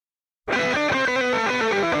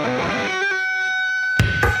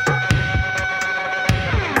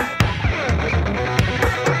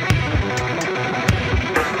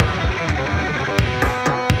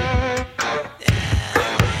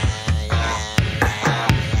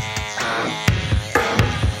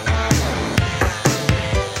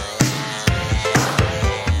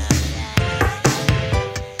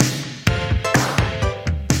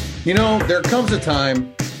You know, there comes a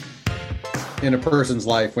time in a person's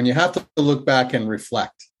life when you have to look back and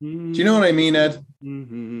reflect. Do you know what I mean, Ed?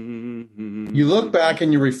 You look back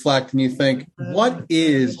and you reflect and you think, what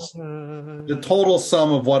is the total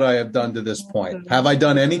sum of what I have done to this point? Have I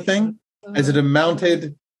done anything? Has it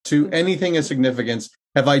amounted to anything of significance?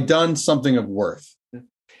 Have I done something of worth?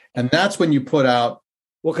 And that's when you put out.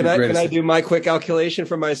 Well, can I do my quick calculation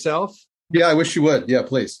for myself? Yeah, I wish you would. Yeah,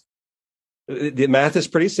 please. The math is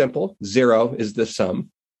pretty simple. 0 is the sum.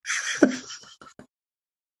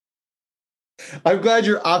 I'm glad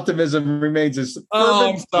your optimism remains as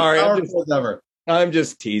I'm sorry. powerful as ever. I'm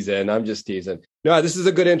just teasing. No, this is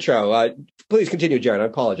a good intro. Please continue, Jared. I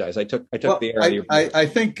apologize. I took the air.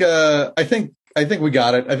 I think we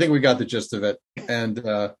got it. I think we got the gist of it,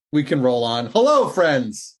 and we can roll on. Hello,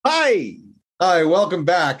 friends. Hi. Welcome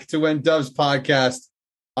back to When Doves Podcast.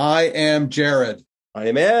 I am Jared. I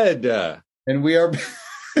am Ed. And we are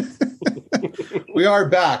we are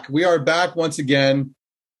back. We are back once again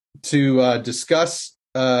to discuss.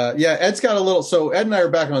 Ed's got a little. So Ed and I are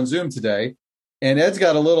back on Zoom today, and Ed's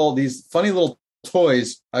got these funny little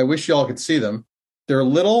toys. I wish y'all could see them. They're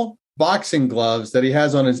little boxing gloves that he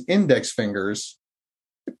has on his index fingers.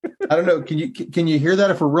 I don't know. Can you hear that?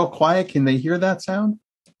 If we're real quiet, can they hear that sound?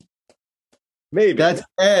 Maybe. That's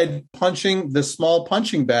Ed punching the small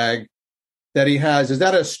punching bag that he has. Is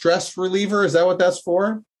that a stress reliever? Is that what that's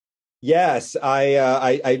for? Yes,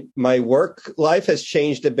 I my work life has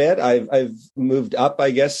changed a bit. I've moved up,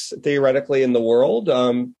 I guess, theoretically in the world.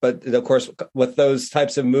 But of course, with those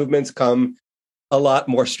types of movements come a lot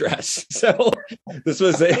more stress. So this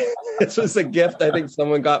was a gift I think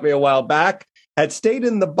someone got me a while back. Had stayed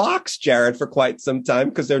in the box, Jared, for quite some time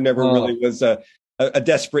because there never really was a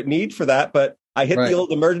desperate need for that. But I hit the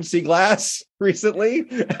old emergency glass recently.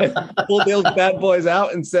 I pulled those bad boys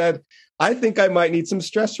out and said, I think I might need some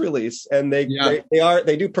stress release. And they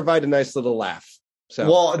do provide a nice little laugh. So,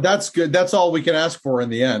 well, that's good. That's all we can ask for in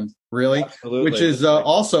the end, really. Absolutely. Which is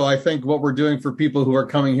also, I think, what we're doing for people who are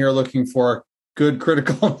coming here looking for good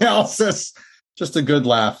critical analysis. Just a good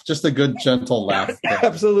laugh, just a good, gentle laugh.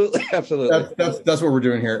 Absolutely. That's what we're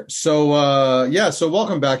doing here. So, so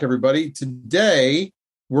welcome back, everybody. Today,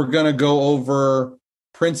 we're going to go over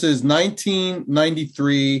Prince's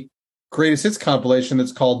 1993 greatest hits compilation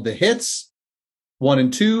that's called The Hits 1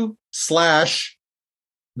 and 2 /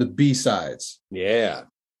 the B-sides. Yeah.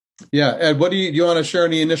 Ed, what do you want to share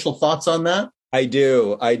any initial thoughts on that? I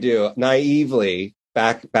do. Naively,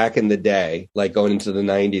 back in the day, like going into the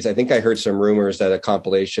 90s, I think I heard some rumors that a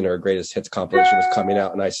compilation or a greatest hits compilation was coming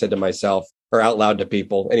out. And I said to myself, or out loud to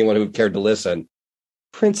people, anyone who cared to listen,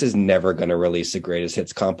 Prince is never going to release a greatest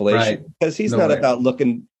hits compilation because he's not about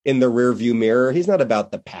looking in the rearview mirror. He's not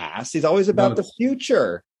about the past. He's always about the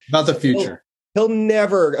future. About the future. He'll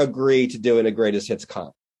never agree to doing a greatest hits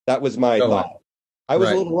comp. That was my thought. I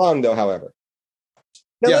was a little wrong, though, however.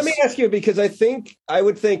 Now, let me ask you, because I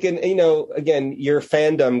would think, and again, your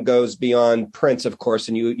fandom goes beyond Prince, of course,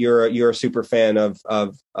 and you're a super fan of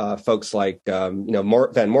folks like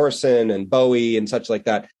Van Morrison and Bowie and such like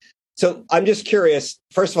that. So I'm just curious.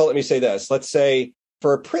 First of all, let me say this. Let's say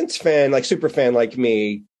for a Prince fan, like super fan like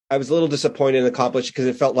me, I was a little disappointed in Accomplished because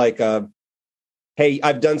it felt like, hey,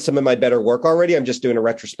 I've done some of my better work already. I'm just doing a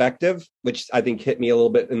retrospective, which I think hit me a little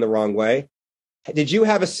bit in the wrong way. Did you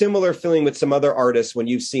have a similar feeling with some other artists when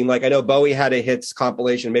you've seen, like, I know Bowie had a hits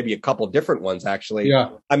compilation, maybe a couple different ones, actually. Yeah.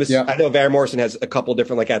 I know Van Morrison has a couple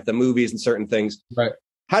different, like at the movies and certain things. Right.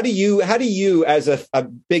 How do you as a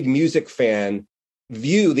big music fan,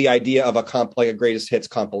 view the idea of like a greatest hits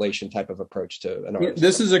compilation type of approach to an artist?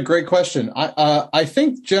 This is a great question. I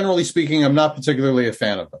think generally speaking, I'm not particularly a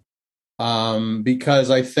fan of them because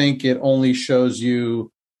I think it only shows you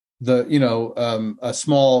a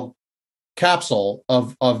small capsule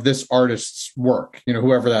of this artist's work,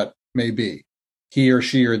 whoever that may be, he or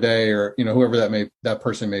she or they, or, whoever that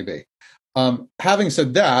person may be. Having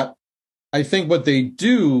said that, I think what they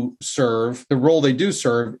do serve, the role they do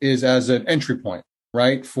serve is as an entry point,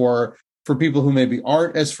 right? For people who maybe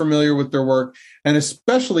aren't as familiar with their work. And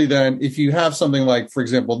especially then, if you have something like, for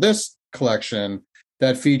example, this collection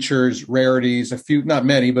that features rarities, a few, not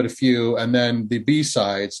many, but a few, and then the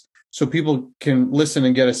B-sides, so people can listen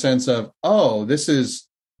and get a sense of, there's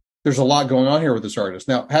a lot going on here with this artist.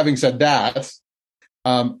 Now, having said that,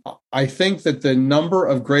 I think that the number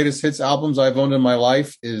of greatest hits albums I've owned in my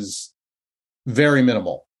life is very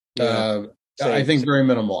minimal. Yeah. I think very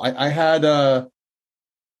minimal. I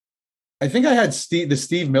think I had the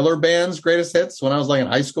Steve Miller Band's greatest hits when I was like in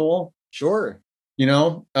high school. Sure.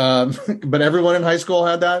 But everyone in high school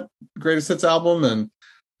had that greatest hits album.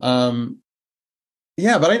 And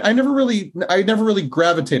Yeah, but I never really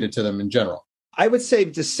gravitated to them in general. I would say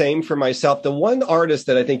the same for myself. The one artist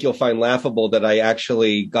that I think you'll find laughable that I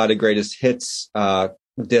actually got a greatest hits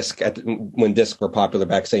disc when discs were popular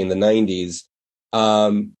back, say in the 90s,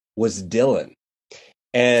 was Dylan.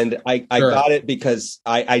 And I got it because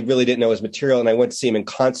I really didn't know his material, and I went to see him in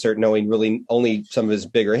concert knowing really only some of his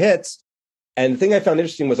bigger hits. And the thing I found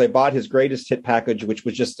interesting was I bought his greatest hit package, which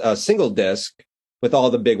was just a single disc with all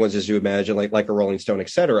the big ones, as you imagine, like a Rolling Stone,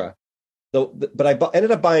 etc. But I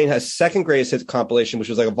ended up buying a second greatest hits compilation, which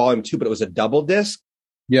was like a volume 2, but it was a double disc.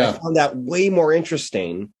 Yeah. I found that way more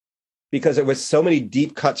interesting because it was so many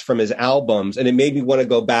deep cuts from his albums, and it made me want to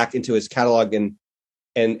go back into his catalog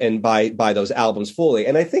and buy those albums fully.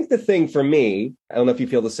 And I think the thing for me, I don't know if you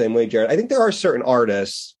feel the same way, Jared, I think there are certain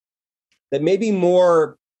artists that maybe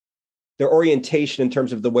more their orientation in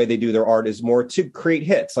terms of the way they do their art is more to create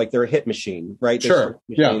hits, like they're a hit machine, right? Sure.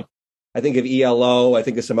 Yeah. I think of ELO. I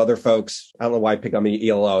think of some other folks. I don't know why I pick on me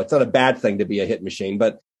ELO. It's not a bad thing to be a hit machine,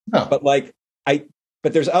 but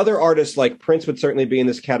there's other artists like Prince would certainly be in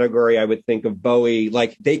this category. I would think of Bowie.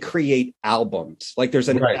 Like they create albums. Like there's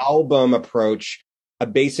an album approach, a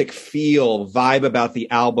basic feel, vibe about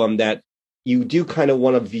the album that you do kind of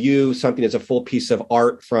want to view something as a full piece of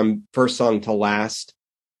art from first song to last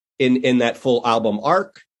in that full album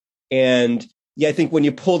arc. And yeah, I think when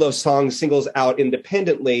you pull those singles out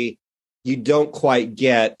independently, you don't quite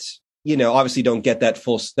get, obviously don't get that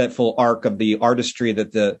full arc of the artistry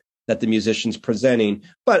that the musician's presenting.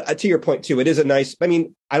 But to your point too, it is a nice, I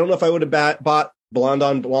don't know if I would have bought Blonde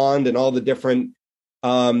on Blonde and all the different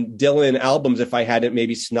Dylan albums if I hadn't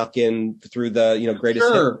maybe snuck in through the, greatest.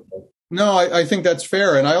 Sure. No, I think that's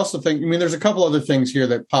fair. And I also think, there's a couple other things here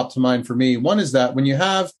that pop to mind for me. One is that when you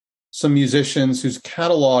have some musicians whose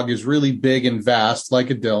catalog is really big and vast, like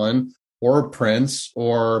a Dylan or a Prince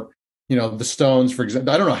or, the Stones, for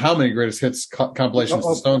example. I don't know how many greatest hits compilations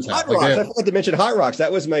the Stones have. Hot Rocks. I forgot to mention Hot Rocks.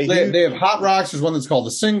 That was my. They have Hot Rocks. There's one that's called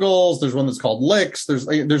the Singles. There's one that's called Licks.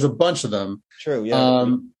 There's a bunch of them. True.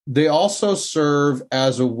 Yeah. They also serve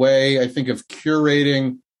as a way, I think, of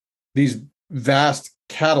curating these vast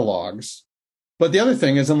catalogs. But the other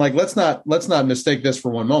thing is, and let's not mistake this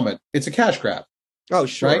for one moment. It's a cash grab. Oh,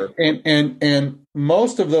 sure. Right. And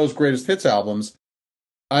most of those greatest hits albums,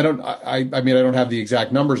 I don't have the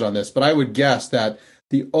exact numbers on this, but I would guess that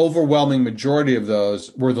the overwhelming majority of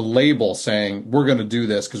those were the label saying, we're going to do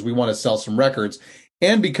this because we want to sell some records.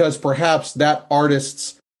 And because perhaps that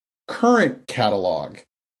artist's current catalog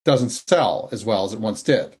doesn't sell as well as it once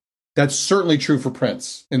did. That's certainly true for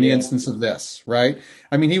Prince in the instance of this, right?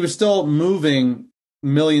 He was still moving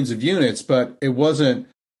millions of units, but it wasn't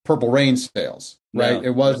Purple Rain sales, right? No.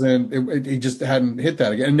 It wasn't, he just hadn't hit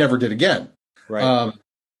that again and never did again. Right.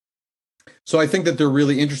 So I think that they're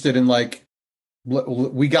really interested in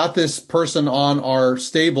we got this person on our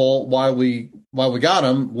stable while we got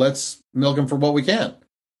him, let's milk him for what we can.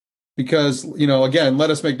 Because, again, let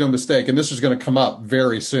us make no mistake, and this is going to come up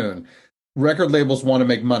very soon. Record labels want to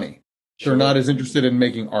make money. Sure. They're not as interested in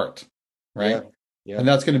making art, right? Yeah. And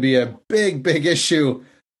that's going to be a big, big issue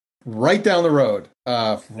right down the road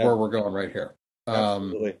where we're going right here.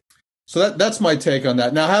 Absolutely. So that's my take on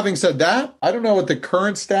that. Now, having said that, I don't know what the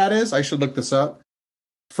current stat is. I should look this up.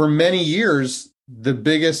 For many years, the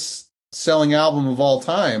biggest selling album of all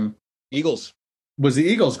time, Eagles, was the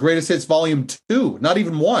Eagles' Greatest Hits Volume 2, not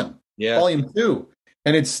even 1. Yeah. Volume 2.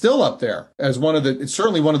 And it's still up there as it's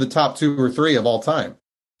certainly one of the top 2 or 3 of all time.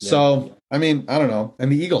 Yeah. So, I don't know.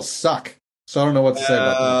 And the Eagles suck. So I don't know what to say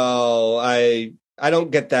about them. Oh, I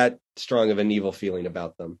don't get that strong of an evil feeling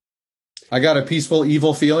about them. I got a peaceful,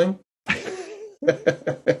 evil feeling.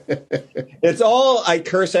 It's all I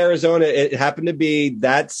curse Arizona. It happened to be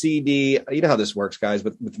that CD. You know how this works, guys,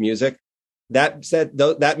 with music.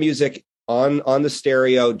 That music on the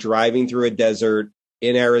stereo, driving through a desert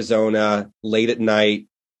in Arizona late at night,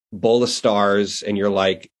 bowl of stars, and you're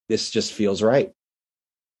like, this just feels right.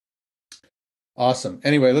 Awesome.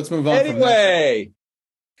 Anyway, let's move on. From that.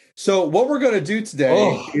 So what we're going to do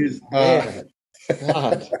today is God.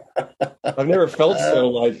 I've never felt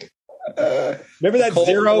so remember that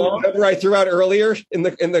zero number I threw out earlier in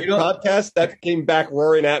the podcast that came back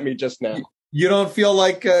roaring at me just now. You don't feel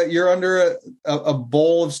like you're under a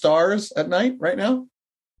bowl of stars at night right now?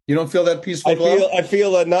 You don't feel that peaceful glow? I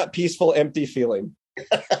feel a not peaceful, empty feeling.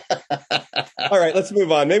 All right, let's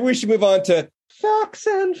move on. Maybe we should move on to facts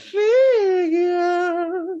and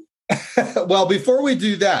figures. Well, before we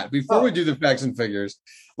do that, we do the facts and figures,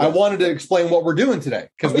 I wanted to explain what we're doing today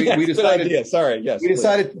because we decided. Good idea. Sorry, yes, we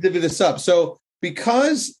decided to divvy this up. So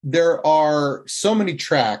because there are so many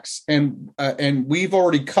tracks, and we've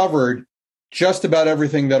already covered just about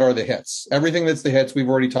everything that are the hits. Everything that's the hits we've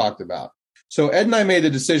already talked about. So Ed and I made the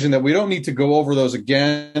decision that we don't need to go over those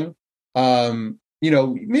again.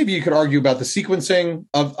 Maybe you could argue about the sequencing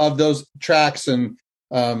of those tracks and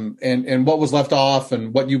what was left off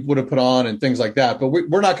and what you would have put on and things like that. But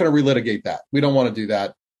we're not going to relitigate that. We don't want to do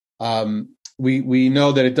that. We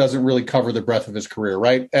know that it doesn't really cover the breadth of his career,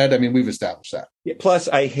 right, Ed? I mean, we've established that. Yeah, plus,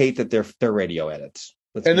 I hate that they're radio edits.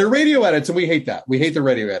 They're radio edits, and we hate that. We hate the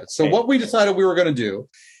radio edits. So what we decided we were going to do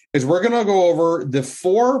is we're going to go over the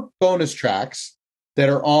 4 bonus tracks that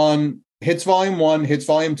are on Hits Volume 1, Hits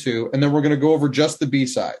Volume 2, and then we're going to go over just the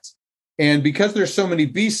B-sides. And because there's so many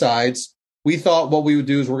B-sides, we thought what we would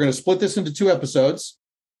do is we're going to split this into 2 episodes.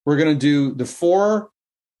 We're going to do the 4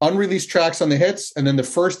 unreleased tracks on the hits, and then the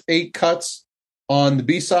first 8 cuts on the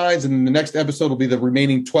B-sides, and then the next episode will be the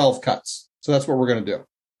remaining 12 cuts. So that's what we're going to do.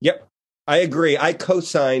 Yep. I agree. I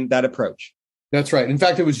co-sign that approach. That's right. In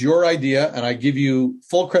fact, it was your idea, and I give you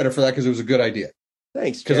full credit for that because it was a good idea.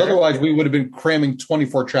 Thanks. Because otherwise we would have been cramming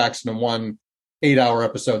 24 tracks into one 8-hour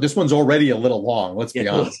episode. This one's already a little long. Let's be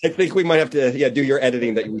honest. I think we might have to do your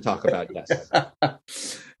editing that we talk about.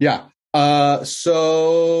 Yes. Yeah.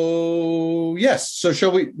 So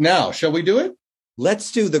shall we do it?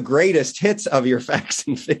 Let's do the greatest hits of your facts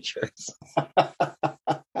and figures.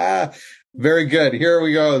 Very good. Here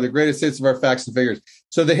we go. The greatest hits of our facts and figures.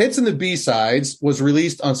 So the hits and the B-sides was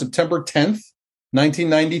released on September 10th,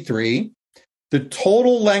 1993. The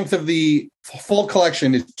total length of the full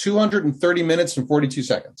collection is 230 minutes and 42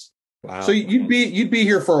 seconds. Wow. So you'd be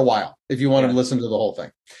here for a while if you wanted to listen to the whole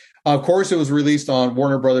thing. Of course, it was released on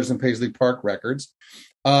Warner Brothers and Paisley Park Records.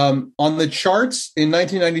 On the charts in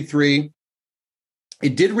 1993,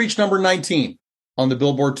 it did reach number 19 on the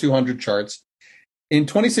Billboard 200 charts. In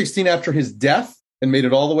 2016, after his death, it made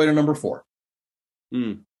it all the way to number 4.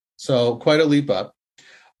 So quite a leap up.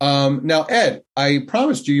 Now, Ed, I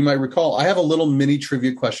promised you might recall, I have a little mini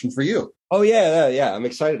trivia question for you. Oh, yeah. I'm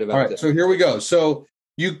excited about this. So here we go. So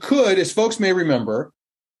you could, as folks may remember,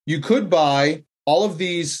 you could buy all of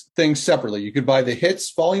these things separately. You could buy the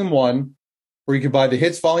Hits Volume 1, or you could buy the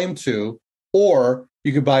Hits Volume 2, or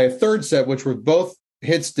you could buy a third set, which were both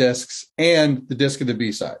Hits discs and the disc of the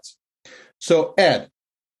B-sides. So, Ed,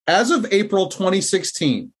 as of April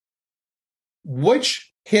 2016,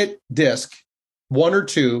 which hit disc, 1 or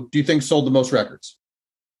 2, do you think sold the most records?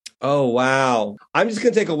 Oh, wow. I'm just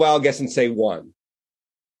going to take a wild guess and say 1.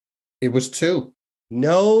 It was 2.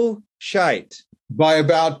 No shite. By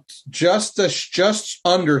about just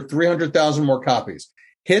under 300,000 more copies.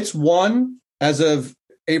 Hits 1, as of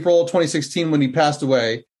April 2016, when he passed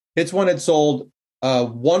away, Hits 1 had sold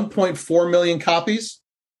 1.4 million copies.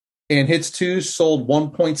 And Hits 2 sold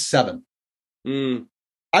 1.7.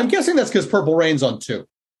 I'm guessing that's because Purple Rain's on 2.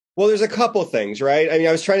 Well, there's a couple things, right? I mean,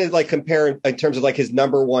 I was trying to compare in terms of his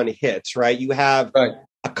number 1 hits, right? You have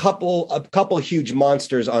a couple huge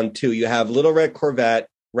monsters on 2. You have Little Red Corvette,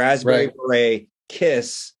 Raspberry Beret,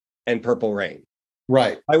 Kiss, and Purple Rain.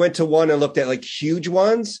 Right. I went to 1 and looked at huge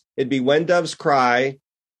ones. It'd be When Doves Cry.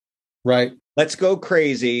 Right. Let's Go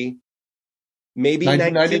Crazy. Maybe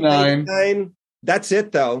 1999. That's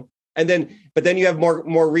it, though. But then you have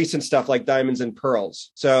more recent stuff like Diamonds and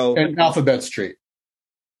Pearls. And Alphabet Street.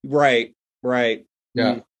 Right.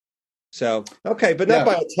 Yeah. So okay, but not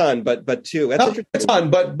by a ton, but 2. That's not a ton,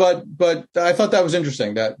 but I thought that was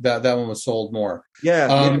interesting that one was sold more.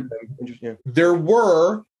 Yeah. There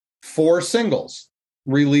were 4 singles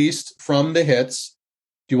released from the hits.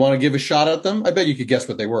 Do you want to give a shot at them? I bet you could guess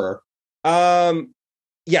what they were.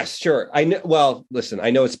 Yes, sure. I know. Well, listen, I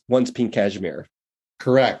know one's Pink Cashmere.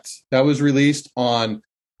 Correct. That was released on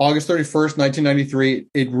August 31st, 1993.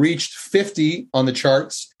 It reached 50 on the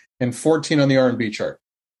charts and 14 on the R&B chart.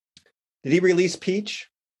 Did he release Peach?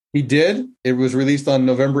 He did. It was released on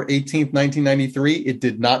November 18th, 1993. It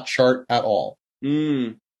did not chart at all.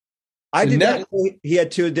 I did not know he had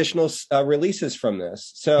 2 additional releases from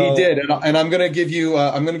this. So he did, and I'm going to give you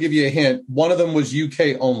a hint. One of them was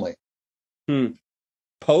UK only.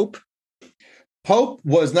 Pope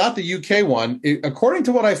was not the UK one. According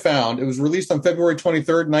to what I found, it was released on February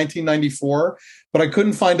 23rd, 1994, but I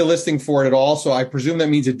couldn't find a listing for it at all, so I presume that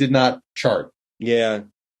means it did not chart. Yeah.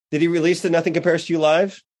 Did he release the Nothing Compares to You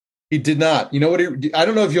Live? He did not. You know what? I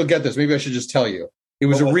don't know if you'll get this. Maybe I should just tell you. It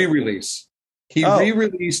was a re-release. He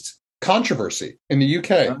re-released Controversy in the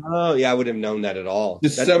UK. Oh, yeah, I wouldn't have known that at all.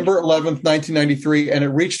 December 11th, 1993, and it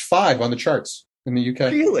reached 5 on the charts in the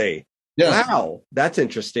UK. Really? Yeah. Wow, that's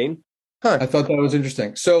interesting. Huh. I thought that was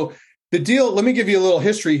interesting. So the deal, let me give you a little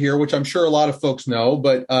history here, which I'm sure a lot of folks know,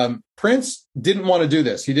 but Prince didn't want to do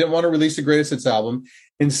this. He didn't want to release the greatest hits album.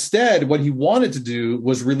 Instead, what he wanted to do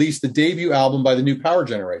was release the debut album by the New Power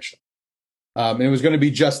Generation. And it was going to be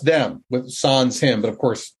just them with sans him. But of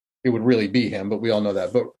course, it would really be him. But we all know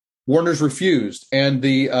that. But Warner's refused. And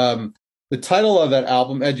the title of that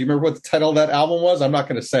album, Ed, do you remember what the title of that album was? I'm not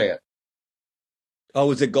going to say it. Oh,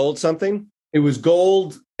 was it Gold something? It was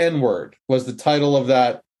Gold N-Word was the title of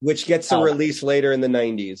that. Which gets a release later in the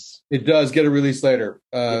 90s. It does get a release later.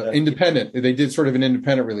 Independent. They did sort of an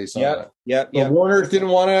independent release on that. Yeah. But Warner didn't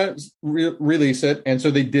want to release it, and so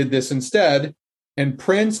they did this instead. And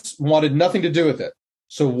Prince wanted nothing to do with it.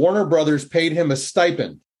 So Warner Brothers paid him a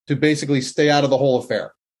stipend to basically stay out of the whole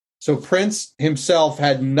affair. So Prince himself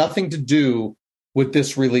had nothing to do with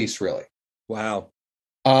this release, really. Wow.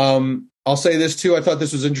 I'll say this, too. I thought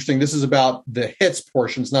this was interesting. This is about the hits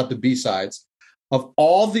portions, not the B-sides. Of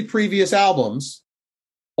all the previous albums,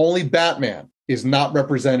 only Batman is not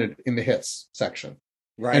represented in the hits section.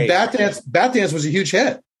 Right. And Batdance was a huge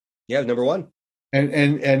hit. Yeah, number one. And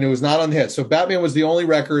it was not on the hits. So Batman was the only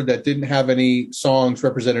record that didn't have any songs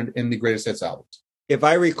represented in the greatest hits albums. If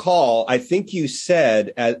I recall, I think you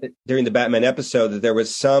said during the Batman episode that there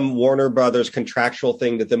was some Warner Brothers contractual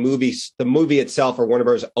thing that the movie itself, or Warner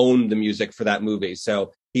Brothers owned the music for that movie.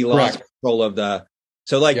 So he lost control of the...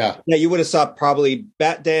 So, you would have saw probably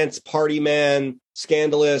Batdance, Party Man,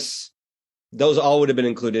 Scandalous. Those all would have been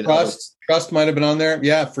included. Trust might have been on there.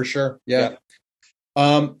 Yeah, for sure. Yeah.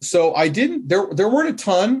 So I didn't. There weren't a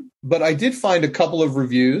ton, but I did find a couple of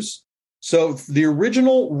reviews. So the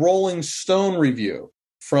original Rolling Stone review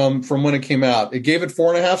from when it came out, it gave it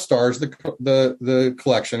 4.5 stars. The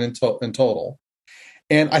collection in total,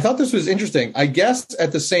 and I thought this was interesting. I guess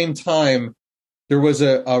at the same time, there was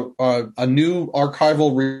a new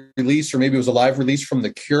archival release, or maybe it was a live release from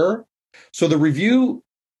The Cure. So the review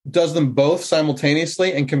does them both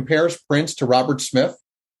simultaneously and compares Prince to Robert Smith.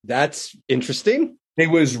 That's interesting. It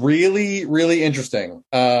was really, really interesting.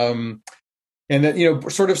 And that,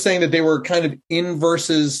 sort of saying that they were kind of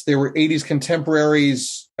inverses, they were 80s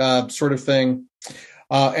contemporaries sort of thing.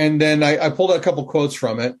 And then I pulled out a couple quotes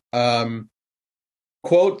from it.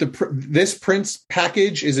 Quote, this Prince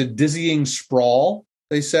package is a dizzying sprawl,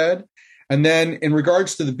 they said. And then in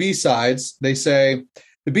regards to the B-sides, they say,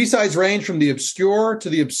 the B-sides range from the obscure to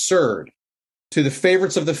the absurd to the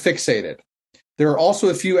favorites of the fixated. There are also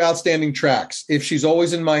a few outstanding tracks. If She's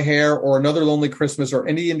Always in My Hair or Another Lonely Christmas or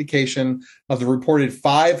any indication of the reported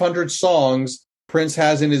 500 songs Prince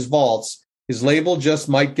has in his vaults, his label just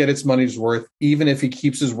might get its money's worth, even if he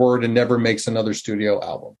keeps his word and never makes another studio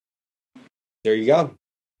album. There you go.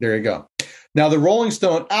 There you go. Now, the Rolling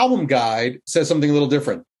Stone Album Guide says something a little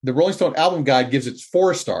different. The Rolling Stone Album Guide gives it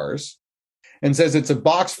 4 stars and says it's a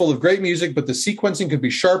box full of great music, but the sequencing could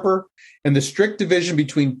be sharper, and the strict division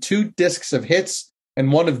between 2 discs of hits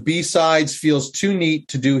and 1 of B-sides feels too neat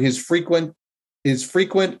to do his frequent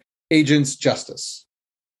agents justice.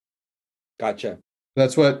 Gotcha.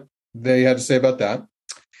 That's what they had to say about that.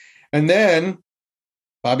 And then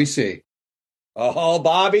Bobby C. Oh,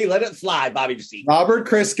 Bobby, let it fly, Bobby C. Robert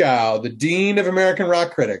Christgau, the Dean of American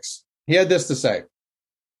Rock Critics. He had this to say.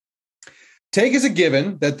 Take as a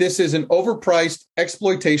given that this is an overpriced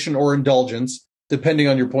exploitation or indulgence, depending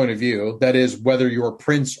on your point of view, that is, whether you're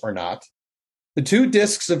Prince or not. The 2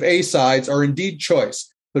 discs of A-sides are indeed choice,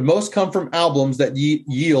 but most come from albums that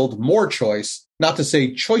yield more choice, not to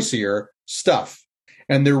say choicier, stuff.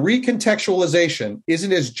 And their recontextualization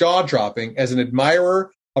isn't as jaw-dropping as an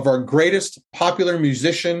admirer of our greatest popular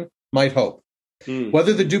musician might hope.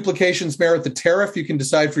 Whether the duplications merit the tariff, you can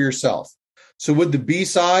decide for yourself. So would the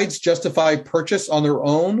B-sides justify purchase on their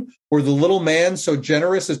own? Were the little man so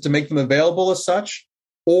generous as to make them available as such?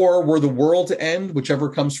 Or were the world to end, whichever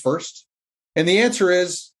comes first? And the answer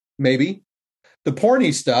is maybe. The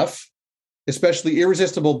porny stuff, especially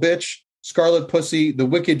Irresistible Bitch, Scarlet Pussy, The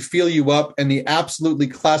Wicked Feel You Up, and the absolutely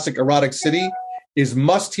classic Erotic City, is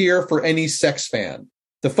must-hear for any sex fan.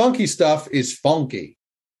 The funky stuff is funky.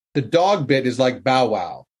 The dog bit is like Bow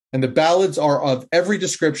Wow. And the ballads are of every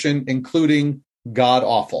description, including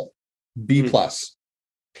god-awful. B+.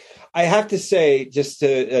 I have to say, just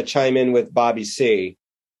to chime in with Bobby C.,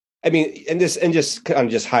 I mean, and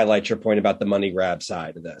just highlight your point about the money grab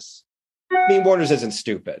side of this. I mean, Warner's isn't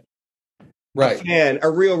stupid. Right.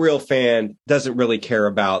 A real fan doesn't really care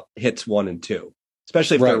about hits 1 and 2,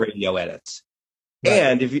 especially if they're radio edits. Right.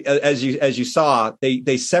 And if you, as you saw,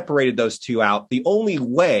 they separated those 2 out. The only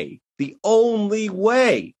way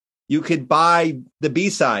you could buy the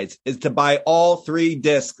B-sides is to buy all 3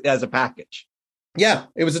 discs as a package. Yeah,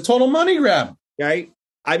 it was a total money grab. Right?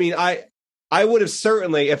 I mean, I would have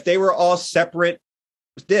certainly, if they were all separate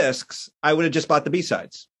discs, I would have just bought the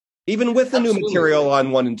B-sides. Even with the new material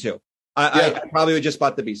on 1 and 2. I probably would just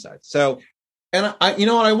bought the B-sides. So, and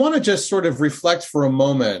I want to just sort of reflect for a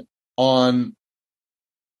moment on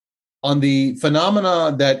the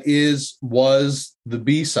phenomena that was the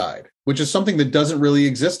B-side, which is something that doesn't really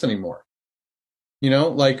exist anymore.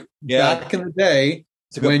 Back in the day,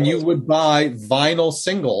 when you would buy vinyl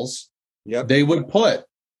singles, they would put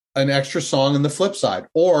an extra song in the flip side.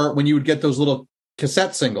 Or when you would get those little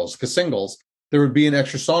cassette singles, there would be an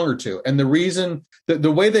extra song or two. And the reason that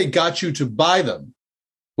the way they got you to buy them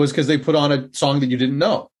was because they put on a song that you didn't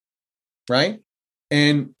know. Right.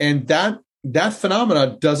 And that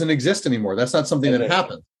phenomena doesn't exist anymore. That's not something that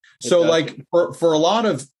happened. So for a lot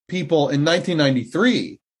of people in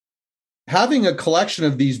 1993, having a collection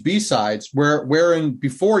of these B-sides wherein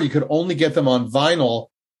before you could only get them on vinyl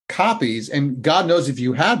copies, and God knows if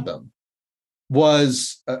you had them,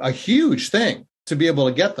 was a huge thing to be able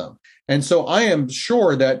to get them. And so I am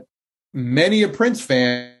sure that many a Prince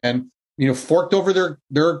fan, forked over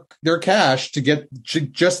their cash to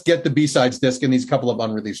just get the B-sides disc and these couple of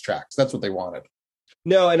unreleased tracks. That's what they wanted.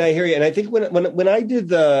 No, and I hear you. And I think when I did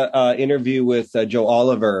the interview with Joe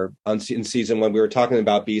Oliver in season 1, we were talking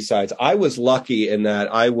about B-sides. I was lucky in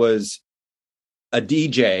that I was a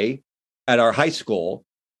DJ at our high school,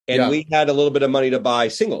 and we had a little bit of money to buy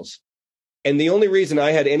singles. And the only reason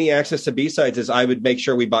I had any access to B-sides is I would make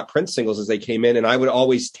sure we bought Prince singles as they came in, and I would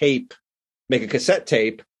always make a cassette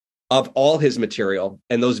tape of all his material,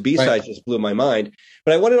 and those B-sides just blew my mind.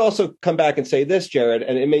 But I wanted to also come back and say this, Jared,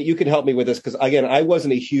 and you can help me with this, because again, I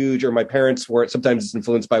wasn't a huge, or my parents weren't. Sometimes it's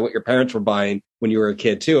influenced by what your parents were buying when you were a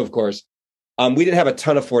kid too, of course. We didn't have a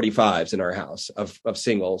ton of 45s in our house of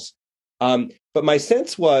singles. But my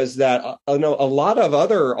sense was that a lot of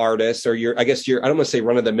other artists, or I don't want to say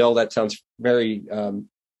run of the mill. That sounds very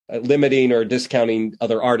limiting or discounting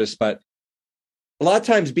other artists, but a lot of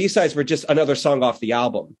times B-sides were just another song off the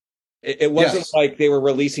album. It wasn't like they were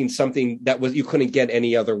releasing something that you couldn't get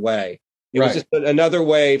any other way. It was just another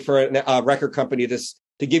way for a record company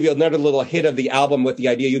to give you another little hit of the album with the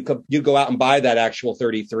idea you go out and buy that actual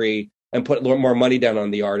 33 and put a little more money down on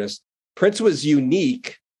the artist. Prince was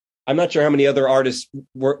unique. I'm not sure how many other artists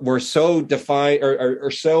were so defined or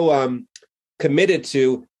so committed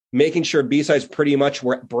to making sure B-sides pretty much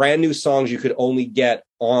were brand new songs you could only get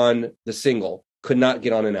on the single, could not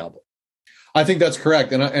get on an album. I think that's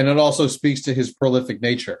correct. And it also speaks to his prolific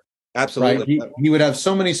nature. Absolutely. Right? He would have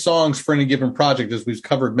so many songs for any given project, as we've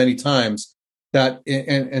covered many times, that,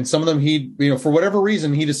 and some of them for whatever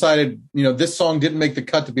reason, he decided, this song didn't make the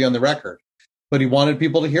cut to be on the record, but he wanted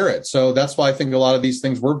people to hear it. So that's why I think a lot of these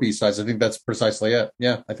things were B-sides. I think that's precisely it.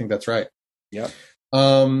 Yeah, I think that's right. Yeah.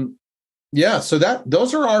 So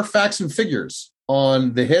those are our facts and figures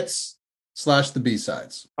on the hits / the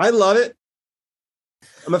B-sides. I love it.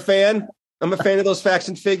 I'm a fan of those facts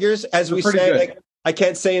and figures. As we say, I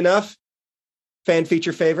can't say enough. Fan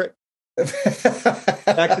feature favorite.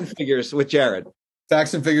 Facts and figures with Jared.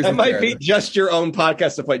 Facts and figures. That might be just your own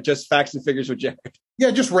podcast of like just facts and figures with Jared. Yeah,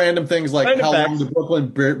 just random things like how long the Brooklyn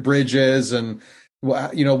Bridge is, and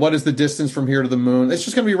what is the distance from here to the moon. It's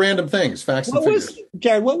just going to be random things. Facts and figures.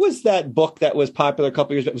 Jared, what was that book that was popular a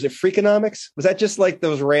couple years ago? Was it Freakonomics? Was that just like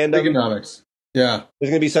those random? Freakonomics. Yeah, there's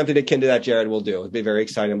going to be something akin to that. Jared will do. It'll be very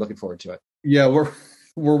exciting. I'm looking forward to it. Yeah, we're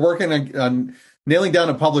working on nailing down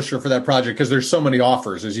a publisher for that project because there's so many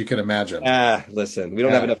offers, as you can imagine. Listen, we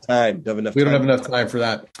don't have enough time. We don't have enough time for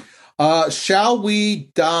that. Shall we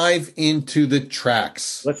dive into the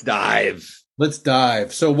tracks? Let's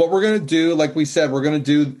dive. So what we're going to do, like we said, we're going to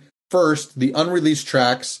do first the unreleased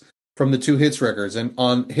tracks from the 2 hits records. And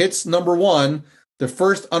on hits number 1, the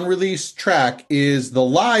first unreleased track is the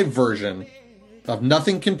live version of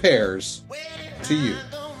Nothing Compares to You.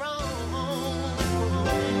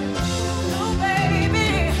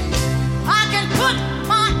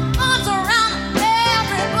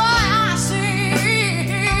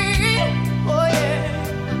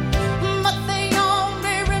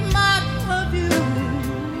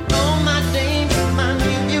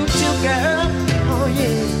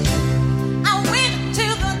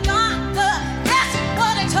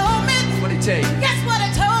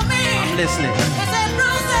 Listening. He said,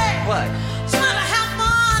 Brucey, what? It's gonna have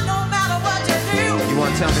fun no matter what you do. You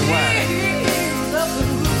want to tell me why?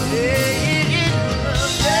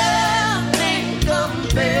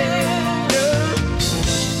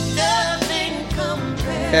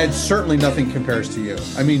 And certainly nothing compares to you.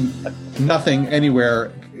 I mean, nothing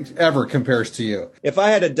anywhere ever compares to you. If I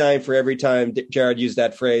had a dime for every time Jared used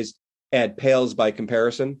that phrase, "and pales by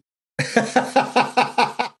comparison."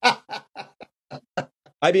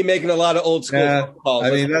 I'd be making a lot of old school phone calls.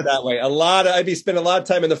 I mean, that way. I'd be spending a lot of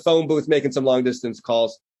time in the phone booth making some long distance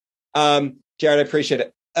calls. Jared, I appreciate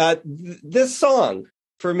it. This song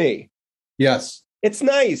for me. Yes. It's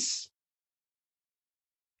nice.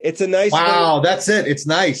 It's a nice. Wow. That's it. It's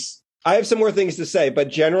nice. I have some more things to say, but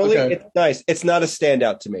generally it's nice. It's not a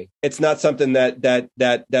standout to me. It's not something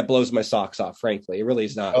that blows my socks off. Frankly, it really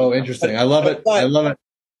is not. Oh, interesting. I love it. I love it.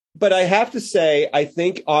 But I have to say, I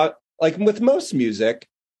think like with most music,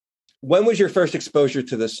 when was your first exposure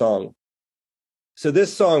to this song? So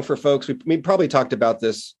this song, for folks, we probably talked about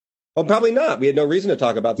this. Well, probably not. We had no reason to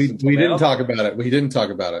talk about this. We didn't talk about it. We didn't talk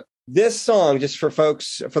about it. This song, just for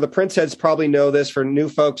folks, for the Prince heads probably know this. For new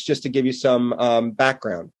folks, just to give you some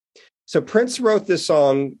background. So Prince wrote this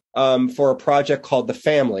song for a project called The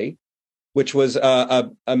Family, which was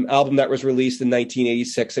an album that was released in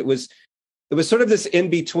 1986. It was sort of this in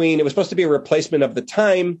between. It was supposed to be a replacement of The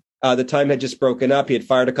Time. The Time had just broken up. He had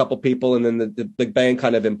fired a couple people, and then the band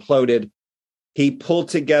kind of imploded. He pulled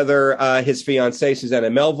together his fiancée, Susanna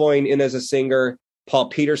Melvoin, in as a singer. Paul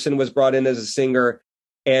Peterson was brought in as a singer.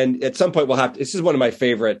 And at some point, this is one of my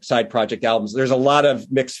favorite side project albums. There's a lot of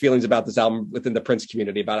mixed feelings about this album within the Prince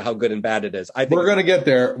community about how good and bad it is. I think we're going to get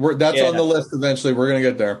there. That's on the list eventually. We're going to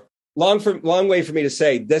get there. Long way for me to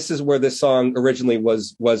say, this is where this song originally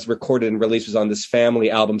was recorded and released, was on this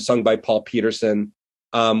Family album sung by Paul Peterson,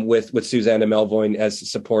 with Susanna Melvoin as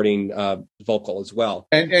supporting vocal as well.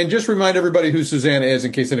 And just remind everybody who Susanna is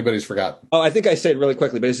in case anybody's forgotten. Oh, I think I said it really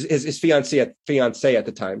quickly, but his fiancée at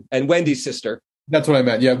the time, and Wendy's sister. That's what I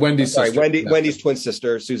meant. Yeah, Wendy's sister. Wendy's twin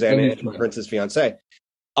sister, Susanna, and Prince's fiancée.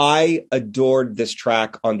 I adored this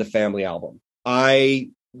track on the Family album. I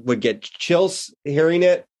would get chills hearing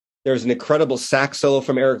it. There's an incredible sax solo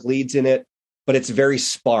from Eric Leeds in it, but it's very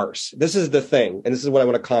sparse. This is the thing, and this is what I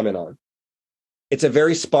want to comment on. It's a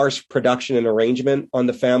very sparse production and arrangement on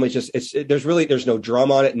the Family. There's no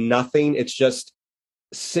drum on it, nothing. It's just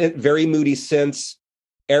very moody synths.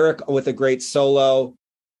 Eric with a great solo.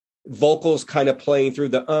 Vocals kind of playing through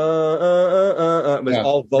the It was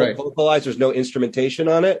all vocalized. There's no instrumentation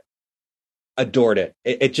on it. Adored it.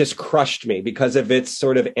 It just crushed me because of its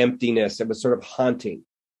sort of emptiness. It was sort of haunting.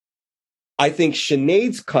 I think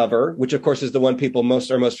Sinead's cover, which of course is the one people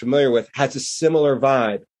are most familiar with, has a similar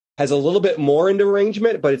vibe. Has a little bit more into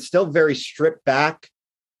arrangement, but it's still very stripped back.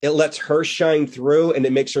 It lets her shine through, and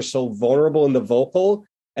it makes her so vulnerable in the vocal,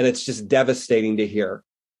 and it's just devastating to hear.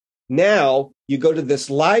 Now, you go to this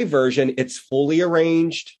live version, it's fully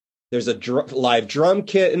arranged. There's a live drum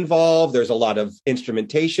kit involved. There's a lot of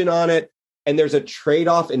instrumentation on it. And there's a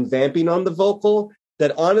trade-off in vamping on the vocal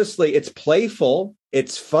that honestly, it's playful,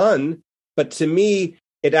 it's fun, but to me,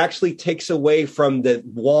 it actually takes away from the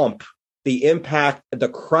whomp, the impact, the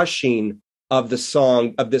crushing of the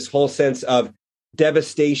song, of this whole sense of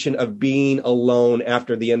devastation of being alone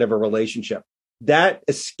after the end of a relationship. That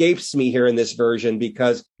escapes me here in this version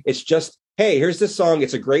because it's just, hey, here's this song.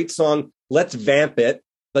 It's a great song. Let's vamp it.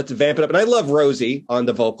 Let's vamp it up. And I love Rosie on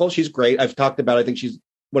the vocal. She's great. I've talked about, I think she's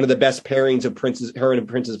one of the best pairings of Prince's. Her and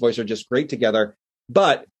Prince's voice are just great together.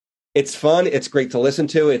 But it's fun. It's great to listen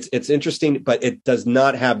to. It's interesting, but it does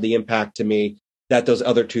not have the impact to me that those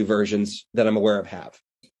other two versions that I'm aware of have.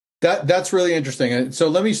 That's really interesting. And so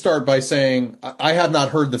let me start by saying I have not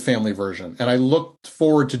heard the Family version, and I look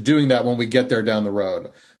forward to doing that when we get there down the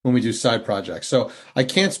road, when we do side projects. So I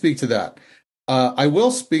can't speak to that. I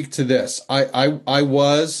will speak to this. I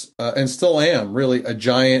was and still am really a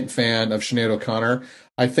giant fan of Sinead O'Connor.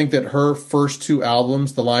 I think that her first two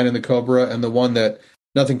albums, The Lion and the Cobra, and the one that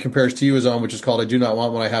Nothing Compares to You is on, which is called I Do Not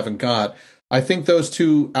Want What I Haven't Got, I think those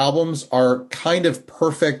two albums are kind of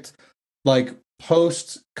perfect, like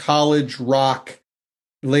post-college rock,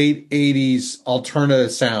 late 80s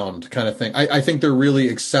alternative sound kind of thing. I think they're really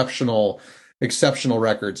exceptional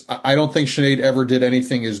records. I don't think Sinead ever did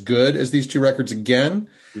anything as good as these two records again.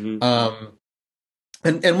 Mm-hmm.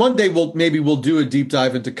 And one day we'll do a deep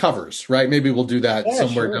dive into covers, right? Maybe we'll do that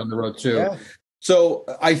somewhere down the road too. Yeah. So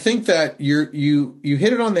I think that you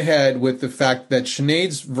hit it on the head with the fact that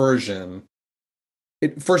Sinead's version,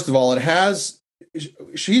 first of all,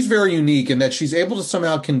 she's very unique in that she's able to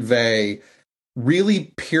somehow convey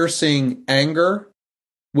really piercing anger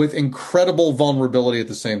with incredible vulnerability at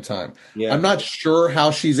the same time. Yeah. I'm not sure how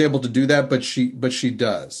she's able to do that, but she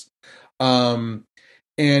does. And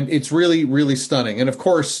it's really, really stunning. And of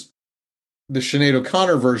course, the Sinead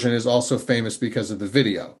O'Connor version is also famous because of the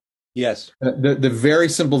video. Yes. The very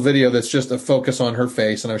simple video that's just a focus on her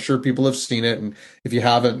face. And I'm sure people have seen it. And if you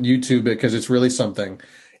haven't, YouTube it because it's really something.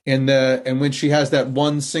 And when she has that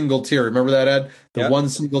one single tear, remember that, Ed? The one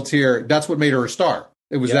single tear, that's what made her a star.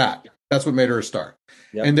 It was that. That's what made her a star.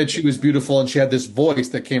 Yep. And that she was beautiful and she had this voice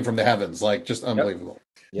that came from the heavens, like just unbelievable.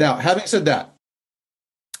 Yep. Now, having said that,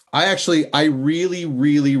 I really,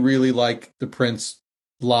 really, really like the Prince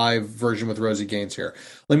live version with Rosie Gaines here.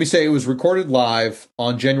 Let me say it was recorded live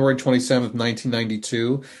on January 27th,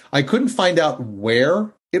 1992. I couldn't find out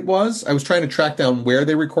where it was. I was trying to track down where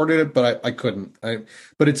they recorded it, but I couldn't.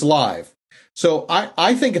 But it's live. So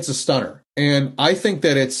I think it's a stunner. And I think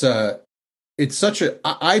that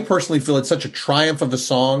I personally feel it's such a triumph of a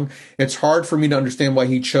song. It's hard for me to understand why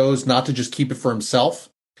he chose not to just keep it for himself.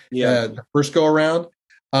 The first go around.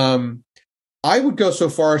 I would go so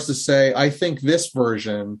far as to say I think this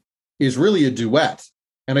version is really a duet,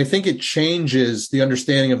 and I think it changes the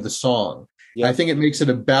understanding of the song. Yep. I think it makes it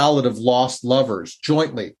a ballad of lost lovers,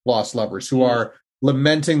 jointly lost lovers, who are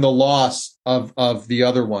lamenting the loss of the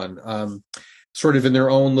other one, sort of in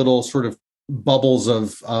their own little sort of bubbles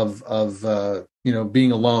of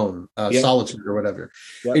being alone, solitude or whatever.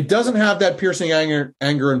 Yep. It doesn't have that piercing anger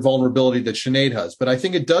and vulnerability that Sinead has, but I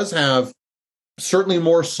think it does have certainly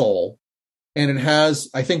more soul, and it has,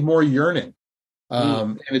 I think, more yearning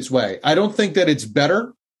in its way. I don't think that it's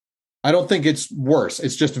better. I don't think it's worse.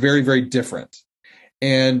 It's just very, very different.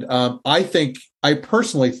 And I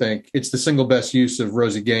personally think it's the single best use of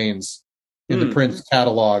Rosie Gaines in the Prince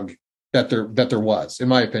catalog that there was, in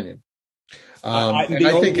my opinion.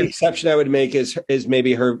 The only exception I would make is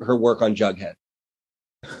maybe her work on Jughead.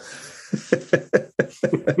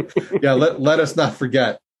 Yeah, let us not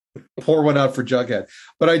forget. Pour one out for Jughead.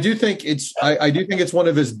 But I do think it's one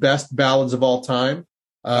of his best ballads of all time.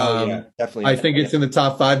 Definitely. I think it's in the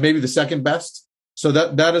top 5, maybe the second best. So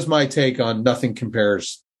that is my take on Nothing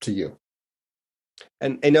Compares to You.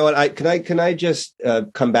 And you know what? Can I just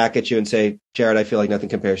come back at you and say, Jared, I feel like Nothing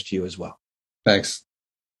Compares to You as well. Thanks.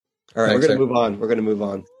 All right, we're going to move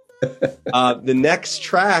on. The next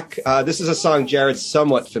track, this is a song Jared's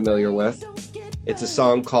somewhat familiar with. It's a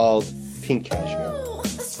song called Pink Cashmere.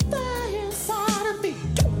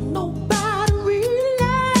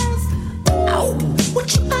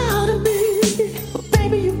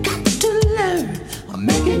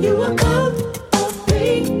 You a cup of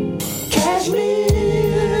pink cashmere.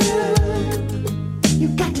 You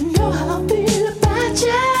got to know how I feel about you.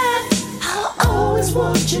 I always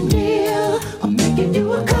want you near. I'm making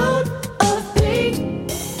you a cup of pink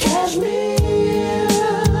cashmere.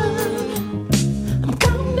 I'm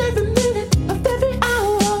counting every minute of every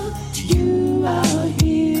hour till you are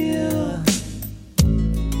here.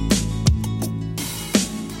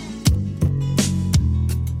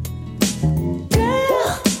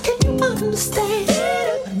 Understand,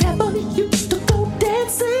 I never used to go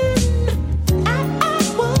dancing. I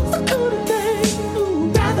was the kind of man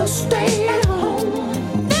who'd rather stay at home.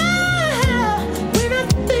 Now, when I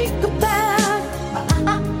think about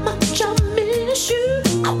how much I miss you,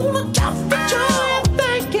 I wanna jump at you and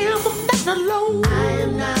thank him for that alone. I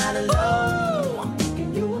am not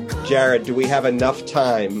alone. Jared, do we have enough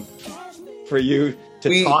time for you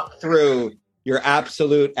to talk through your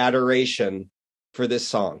absolute adoration for this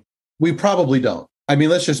song? We probably don't. I mean,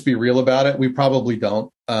 let's just be real about it. We probably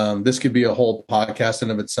don't. This could be a whole podcast in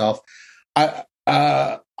of itself.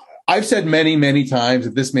 I've said many, many times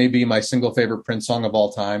that this may be my single favorite Prince song of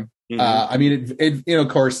all time. Mm-hmm. I mean, of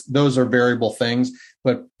course, those are variable things,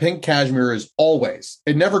 but Pink Cashmere is always,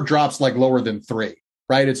 it never drops like lower than 3,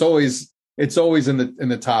 right? It's always in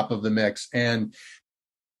the top of the mix. And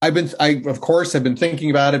I of course have been thinking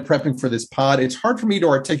about it, prepping for this pod. It's hard for me to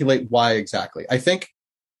articulate why exactly. I think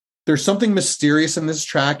there's something mysterious in this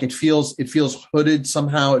track. It feels hooded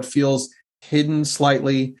somehow. It feels hidden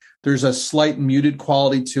slightly. There's a slight muted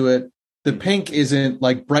quality to it. The pink isn't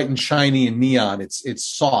like bright and shiny and neon. It's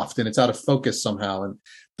soft and it's out of focus somehow. And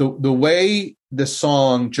the way the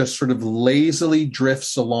song just sort of lazily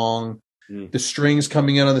drifts along, the strings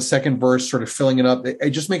coming in on the second verse, sort of filling it up.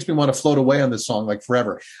 It just makes me want to float away on this song like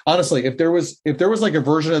forever. Honestly, if there was like a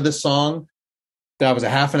version of this song that was a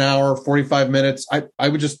half an hour, 45 minutes,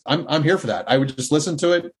 I'm here for that. I would just listen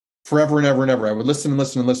to it forever and ever and ever. I would listen and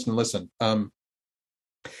listen and listen and listen.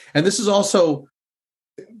 And this is also,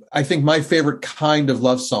 I think, my favorite kind of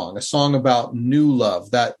love song, a song about new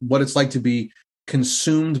love, that what it's like to be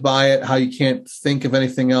consumed by it, how you can't think of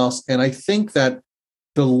anything else. And I think that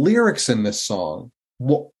the lyrics in this song,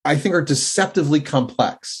 I think, are deceptively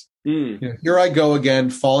complex. You know, here I go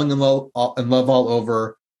again, falling in love all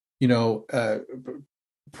over,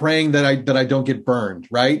 praying that I don't get burned,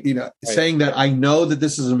 right? Right. Saying that I know that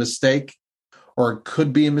this is a mistake or it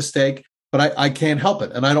could be a mistake, but I can't help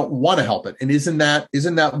it and I don't want to help it. And isn't that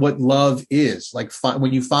what love is? Like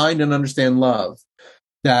when you find and understand love,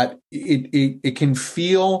 that it can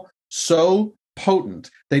feel so potent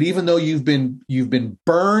that even though you've been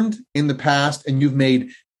burned in the past and you've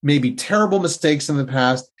made maybe terrible mistakes in the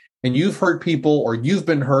past and you've hurt people or you've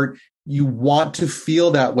been hurt, you want to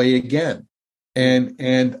feel that way again.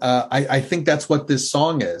 And I think that's what this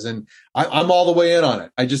song is. And I'm all the way in on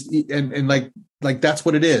it. I just, and like, that's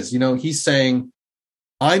what it is. You know, he's saying,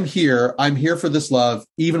 I'm here for this love,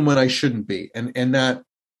 even when I shouldn't be. And that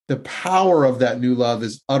the power of that new love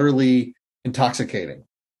is utterly intoxicating.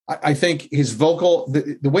 I think his vocal,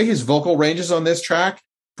 the way his vocal ranges on this track,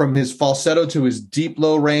 from his falsetto to his deep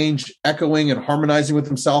low range, echoing and harmonizing with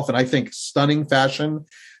himself, and I think stunning fashion.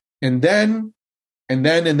 And then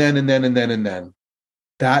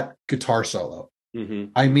that guitar solo. Mm-hmm.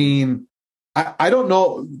 I mean, I don't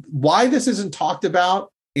know why this isn't talked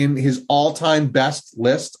about in his all-time best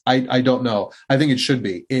list. I don't know. I think it should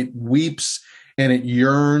be. It weeps and it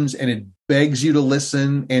yearns and it begs you to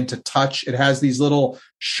listen and to touch. It has these little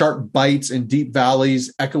sharp bites and deep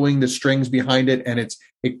valleys echoing the strings behind it, and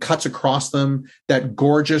it cuts across them, that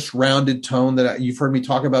gorgeous rounded tone that you've heard me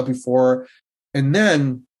talk about before. And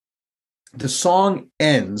then the song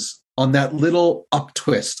ends on that little up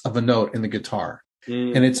twist of a note in the guitar.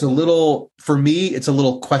 And it's a little, for me, it's a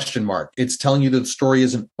little question mark. It's telling you that the story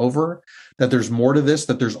isn't over, that there's more to this,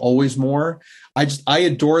 that there's always more. I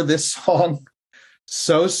adore this song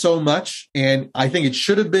so much. And I think it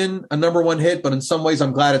should have been a number one hit, but in some ways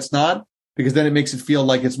I'm glad it's not, because then it makes it feel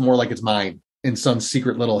like it's more like it's mine in some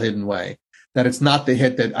secret little hidden way, that it's not the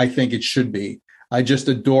hit that I think it should be. I just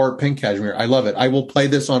adore Pink Cashmere. I love it. I will play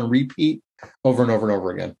this on repeat over and over and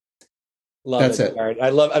over again. That's it. I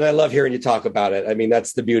love hearing you talk about it. I mean,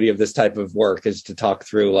 that's the beauty of this type of work, is to talk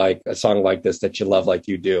through like a song like this that you love, like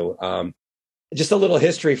you do. Just a little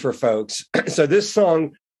history for folks. So this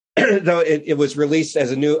song, though it was released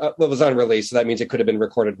as a new, it was unreleased, so that means it could have been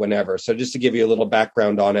recorded whenever. So just to give you a little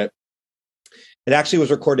background on it, it actually was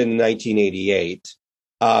recorded in 1988.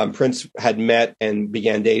 Prince had met and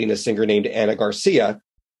began dating a singer named Anna Garcia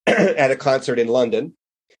at a concert in London.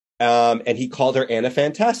 And he called her Anna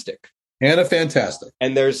Fantastic. Anna Fantastic.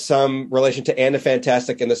 And there's some relation to Anna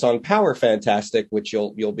Fantastic in the song Power Fantastic, which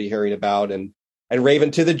you'll be hearing about, and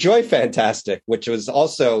Raven to the Joy Fantastic, which was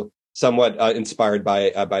also somewhat inspired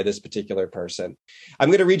by this particular person. I'm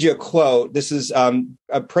going to read you a quote. This is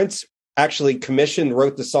Prince actually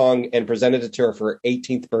wrote the song and presented it to her for her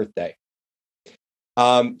 18th birthday.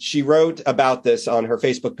 She wrote about this on her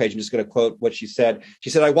Facebook page. I'm just going to quote what she said.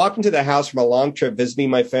 She said, "I walked into the house from a long trip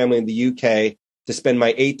visiting my family in the UK to spend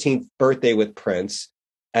my 18th birthday with Prince,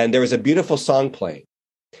 and there was a beautiful song playing.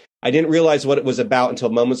 I didn't realize what it was about until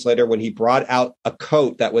moments later when he brought out a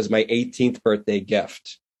coat that was my 18th birthday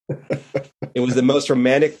gift. It was the most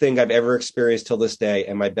romantic thing I've ever experienced till this day,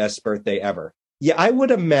 and my best birthday ever." Yeah, I would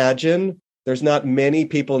imagine there's not many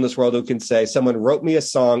people in this world who can say someone wrote me a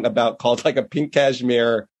song called like a Pink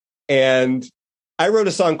Cashmere. And I wrote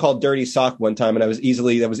a song called Dirty Sock one time, and that was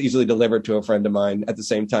easily delivered to a friend of mine at the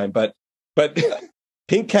same time. But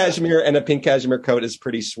Pink Cashmere and a Pink Cashmere coat is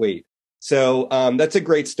pretty sweet. So that's a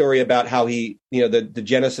great story about how he, the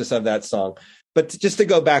genesis of that song. But just to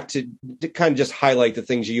go back to kind of just highlight the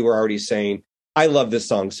things you were already saying, I love this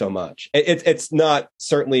song so much. It's not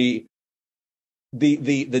certainly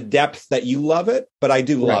the depth that you love it, but I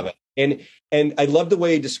do love it. And I love the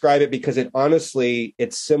way you describe it, because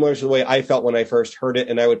it's similar to the way I felt when I first heard it,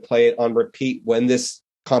 and I would play it on repeat when this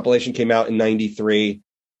compilation came out in 93.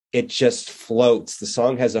 It just floats. The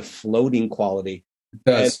song has a floating quality. It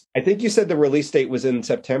does. And I think you said the release date was in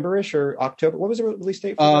September-ish or October. What was the release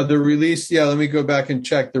date? The release, let me go back and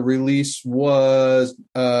check. The release was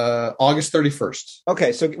August 31st.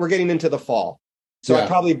 Okay, so we're getting into the fall. So I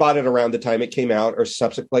probably bought it around the time it came out, or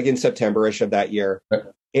like in September-ish of that year. Okay.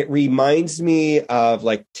 It reminds me of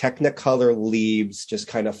like Technicolor leaves just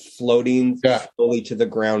kind of floating slowly to the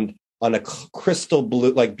ground on a crystal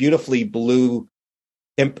blue, like beautifully blue,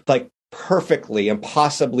 like perfectly,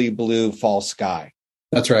 impossibly blue fall sky.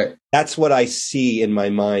 That's right. That's what I see in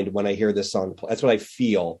my mind when I hear this song. That's what I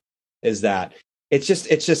feel, is that it's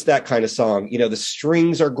just that kind of song. The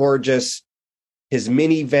strings are gorgeous. His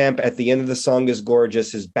mini vamp at the end of the song is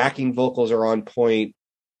gorgeous. His backing vocals are on point.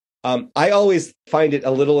 I always find it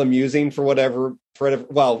a little amusing for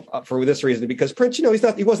this reason, because Prince, he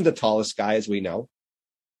wasn't the tallest guy, as we know.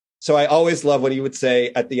 So I always love when he would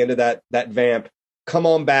say at the end of that vamp, come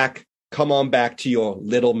on back to your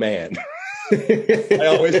little man." I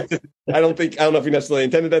don't know if he necessarily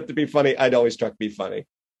intended that to be funny. It always struck me funny.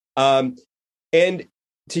 And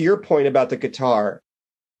to your point about the guitar,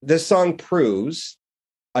 this song proves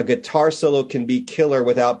a guitar solo can be killer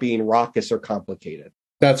without being raucous or complicated.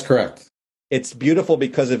 That's correct. it's beautiful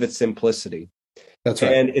because of its simplicity. That's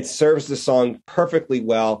right. And it serves the song perfectly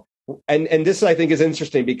well. And this, I think, is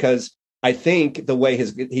interesting because I think the way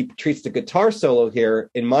he treats the guitar solo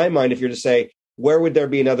here, in my mind, if you're to say, where would there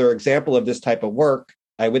be another example of this type of work?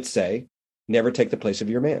 I would say, never take the place of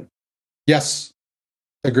your man. Yes.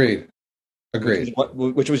 Agreed.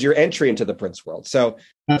 Which was your entry into the Prince world. So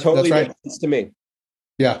totally makes sense to me.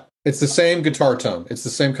 Yeah. It's the same guitar tone. It's the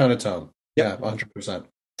same kind of tone. Yep. Yeah, 100%.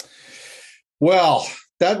 Well,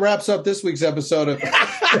 that wraps up this week's episode of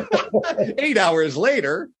 8 hours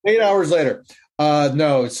later. 8 hours later.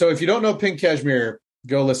 No. So if you don't know Pink Cashmere,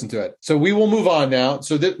 go listen to it. So we will move on now.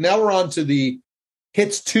 So now we're on to the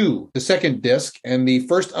Hits 2, the second disc. And the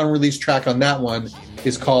first unreleased track on that one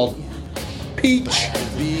is called Peach.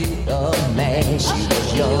 Be a man, she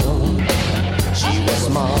was young, she was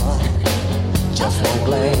smart, just one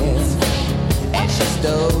glance, and she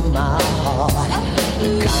stole my heart.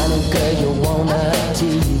 The kind of girl you wanna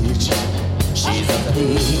teach, she's a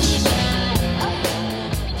peach.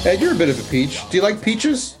 Ed, you're a bit of a peach. Do you like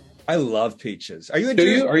peaches? I love peaches. Are you a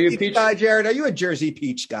Jersey peach guy, Jared? Are you a Jersey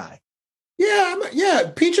peach guy?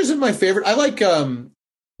 Yeah, peaches are my favorite. I like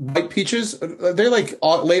white peaches. They're like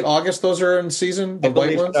late August. Those are in season. The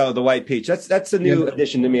white ones. Oh, the white peach. That's a new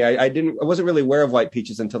addition to me. I wasn't really aware of white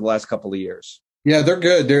peaches until the last couple of years. Yeah, they're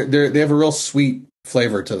good. They have a real sweet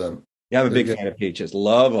flavor to them. Yeah, I'm a big fan of peaches.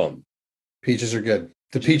 Love them. Peaches are good.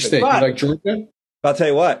 The peach steak. You like Georgia? I'll tell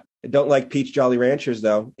you what. I don't like peach Jolly Ranchers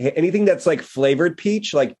though. Anything that's like flavored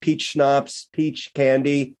peach, like peach schnapps, peach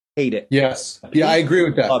candy. Hate it. Yes. Yeah, I agree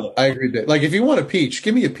with that. I agree with that. Like, if you want a peach,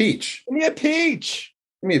 give me a peach. Give me a peach.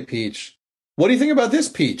 Give me a peach. What do you think about this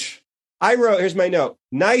peach? I wrote, here's my note.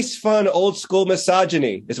 Nice, fun, old school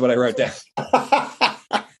misogyny is what I wrote down.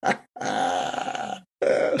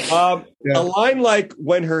 A line like,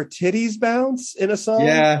 when her titties bounce in a song.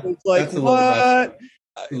 Yeah. It's like, what?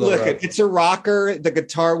 Look, it's a rocker. The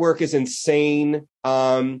guitar work is insane.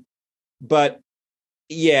 But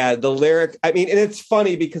yeah, the lyric, I mean, and it's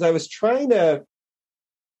funny because I was trying to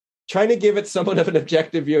give it somewhat of an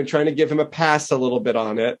objective view and trying to give him a pass a little bit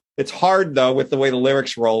on it. It's hard though with the way the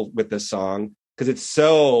lyrics roll with this song because it's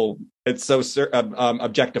so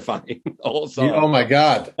objectifying the whole song. Oh my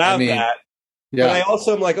God! That. Yeah. But I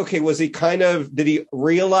also am like, okay, did he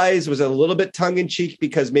realize, was it a little bit tongue in cheek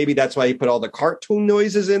because maybe that's why he put all the cartoon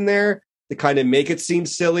noises in there to kind of make it seem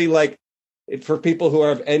silly, like. For people who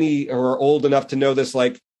are old enough to know this,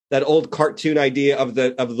 like that old cartoon idea of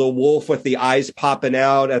the wolf with the eyes popping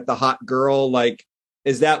out at the hot girl, like,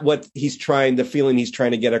 is that what the feeling he's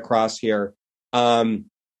trying to get across here? So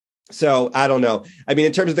I don't know. I mean,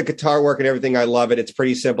 in terms of the guitar work and everything, I love it. It's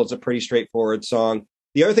pretty simple. It's a pretty straightforward song.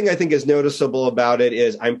 The other thing I think is noticeable about it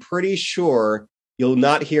is I'm pretty sure you'll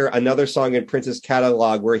not hear another song in Prince's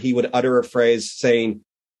catalog where he would utter a phrase saying,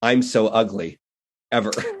 "I'm so ugly,"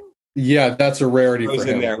 ever. Yeah, that's a rarity for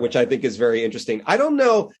him. In there, which I think is very interesting. I don't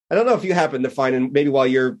know if you happen to find, and maybe while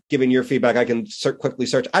you're giving your feedback, I can quickly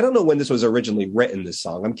search. I don't know when this was originally written, this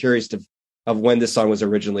song. I'm curious of when this song was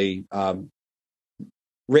originally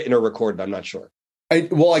written or recorded. I'm not sure.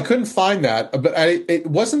 I couldn't find that, but it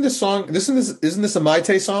wasn't this song. Isn't this a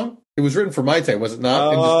Maite song? It was written for Maite, was it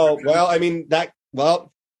not? Oh, well, I mean, that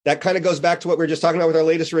kind of goes back to what we were just talking about with our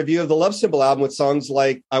latest review of the Love Symbol album with songs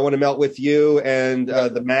like I Want to Melt With You and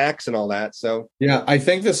The Max and all that. So yeah, I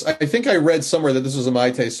think I read somewhere that this was a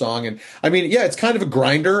Maite song. And I mean, yeah, it's kind of a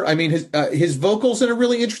grinder. I mean, his vocals in a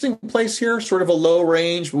really interesting place here, sort of a low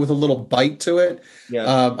range with a little bite to it.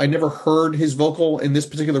 Yeah. I never heard his vocal in this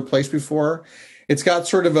particular place before. It's got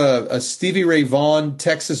sort of a Stevie Ray Vaughan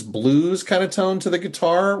Texas blues kind of tone to the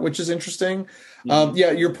guitar, which is interesting.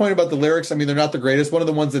 Yeah, your point about the lyrics, I mean, they're not the greatest. One of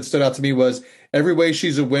the ones that stood out to me was, every way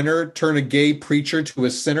she's a winner, turn a gay preacher to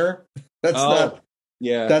a sinner. That's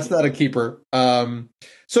not a keeper.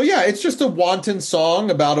 So yeah, it's just a wanton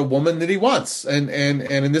song about a woman that he wants. And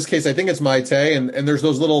in this case, I think it's Maite, and there's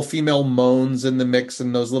those little female moans in the mix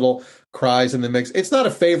and those little cries in the mix. It's not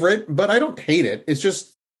a favorite, but I don't hate it. It's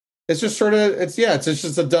just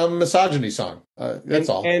a dumb misogyny song. That's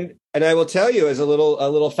all. And I will tell you, as a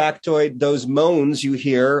little factoid, those moans you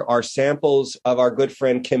hear are samples of our good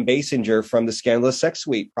friend Kim Basinger from the Scandalous Sex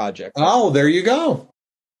Suite project. Oh, there you go.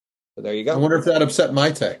 So there you go. I wonder if that upset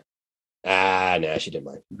Maite. Nah, she didn't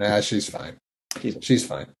mind. Nah, she's fine. She's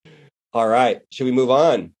fine. All right. Should we move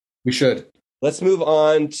on? We should. Let's move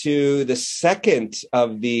on to the second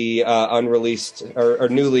of the unreleased or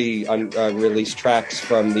newly released tracks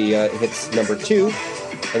from the hits number 2.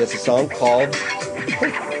 And it's a song called...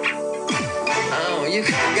 You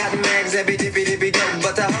got the mags that be dippy dippy dope,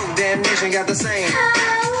 but the whole damn nation got the same.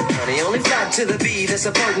 The only Flat to the B, they're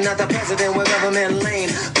supporting not the president with government lane.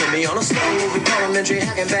 Put me on a slow moving parliamentary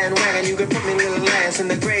hacking bandwagon. You can put me little ass in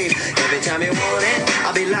the grave. Every time you want it,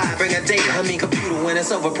 I'll be live. Bring a date, I mean computer when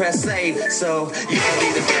it's over, press save. So you can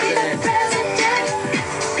be the president.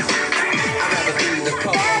 I'd rather be the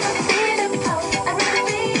pope.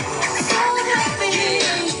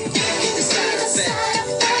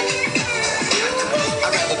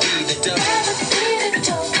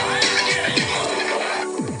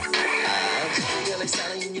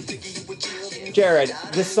 Jared,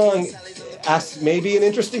 this song asks maybe an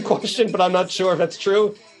interesting question, but I'm not sure if that's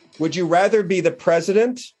true. Would you rather be the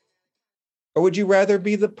president or would you rather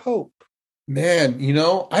be the Pope? Man,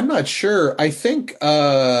 I'm not sure. I think,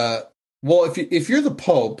 well, if you're the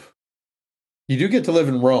Pope, you do get to live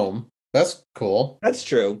in Rome. That's cool. That's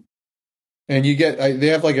true. And they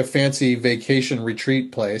have like a fancy vacation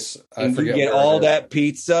retreat place. I forget. You get all that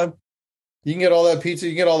pizza. You can get all that pizza.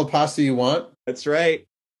 You can get all the pasta you want. That's right.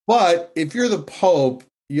 But if you're the Pope,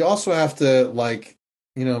 you also have to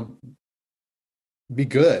be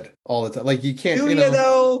good all the time. Like you can't. Do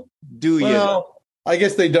you know? I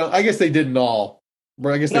guess they don't. I guess they didn't all.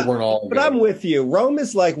 I guess they weren't all. But I'm with you. Rome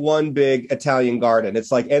is like one big Italian garden.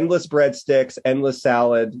 It's like endless breadsticks, endless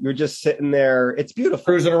salad. You're just sitting there. It's beautiful.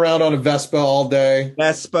 Cruising around on a Vespa all day.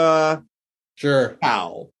 Vespa. Sure.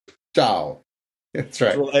 Ciao. That's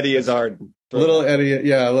right. Little Eddie Izzard. Little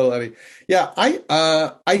Eddie. Yeah.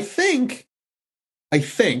 I think.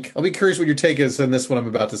 I'll be curious what your take is on this. What I'm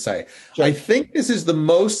about to say. Sure. I think this is the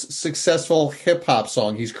most successful hip hop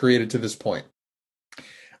song he's created to this point.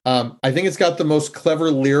 I think it's got the most clever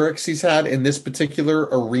lyrics he's had in this particular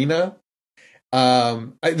arena.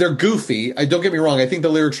 They're goofy. Don't get me wrong. I think the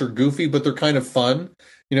lyrics are goofy, but they're kind of fun.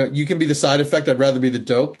 You can be the side effect. I'd rather be the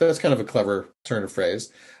dope. That's kind of a clever turn of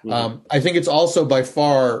phrase. Mm-hmm. I think it's also by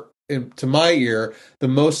far, to my ear, the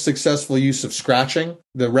most successful use of scratching,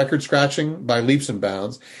 the record scratching by leaps and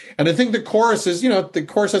bounds. And I think the chorus is, the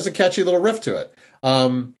chorus has a catchy little riff to it.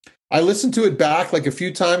 I listened to it back like a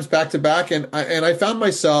few times back to back, and I found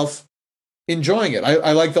myself enjoying it.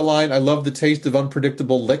 I like the line, I love the taste of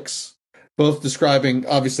unpredictable licks, both describing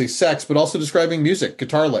obviously sex, but also describing music,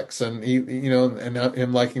 guitar licks, and and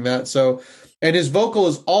him liking that. So, and his vocal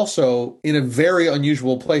is also in a very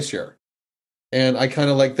unusual place here. And I kind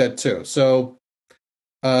of like that too. So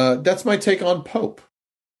that's my take on Pope.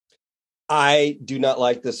 I do not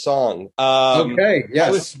like this song. Okay, yes.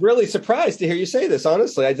 I was really surprised to hear you say this,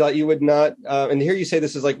 honestly. I thought you would not. And to hear you say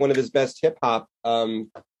this is like one of his best hip hop. Well,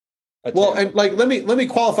 and like let me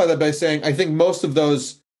qualify that by saying I think most of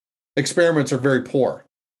those experiments are very poor.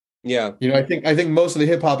 Yeah. I think most of the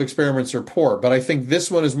hip hop experiments are poor, but I think this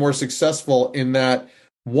one is more successful in that,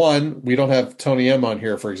 one, we don't have Tony M on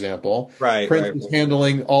here, for example. Right. Prince is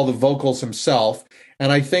handling all the vocals himself.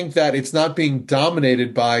 And I think that it's not being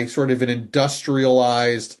dominated by sort of an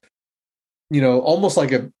industrialized, almost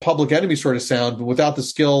like a Public Enemy sort of sound, but without the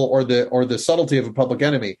skill or the subtlety of a Public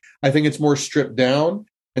Enemy. I think it's more stripped down.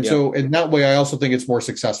 And so in that way, I also think it's more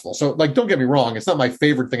successful. So like, don't get me wrong. It's not my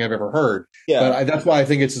favorite thing I've ever heard. Yeah. But that's why I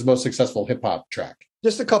think it's his most successful hip hop track.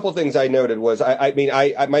 Just a couple of things I noted was,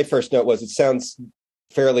 my first note was it sounds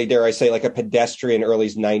fairly, dare I say, like a pedestrian early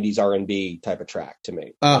 90s R&B type of track to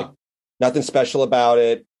me. Like, nothing special about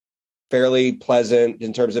it. Fairly pleasant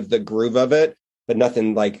in terms of the groove of it, but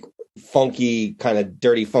nothing like funky, kind of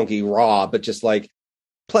dirty, funky, raw, but just like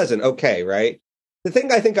pleasant. Okay, right? The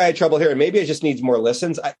thing I think I had trouble hearing, maybe it just needs more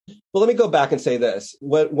listens. Let me go back and say this.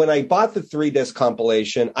 When I bought the 3-disc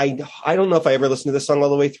compilation, I don't know if I ever listened to this song all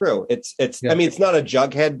the way through. It's not a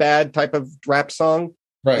Jughead bad type of rap song.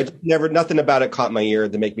 Right. Nothing about it caught my ear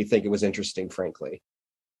to make me think it was interesting, frankly.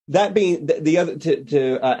 That being the other,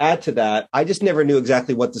 to add to that, I just never knew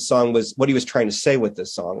exactly what the song was, what he was trying to say with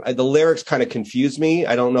this song. The lyrics kind of confused me.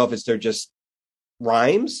 I don't know if they're just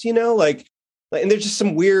rhymes, and there's just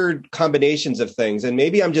some weird combinations of things, and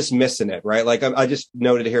maybe I'm just missing it, right? Like I just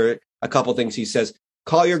noted here a couple things he says.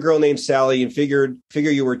 Call your girl named Sally and figure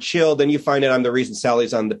you were chill. Then you find out I'm the reason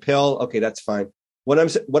Sally's on the pill. Okay, that's fine. What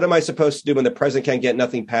am I supposed to do when the president can't get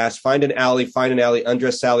nothing passed? Find an alley,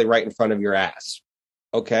 undress Sally right in front of your ass.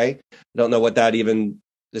 Okay. I don't know what that even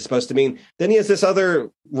is supposed to mean. Then he has this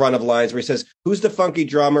other run of lines where he says, who's the funky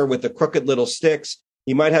drummer with the crooked little sticks?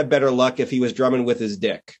 He might have better luck if he was drumming with his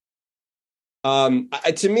dick. To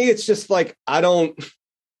me, it's just like,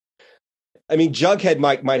 Jughead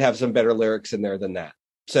might have some better lyrics in there than that.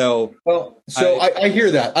 So, I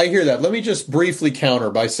hear that. Let me just briefly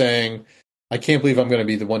counter by saying, I can't believe I'm going to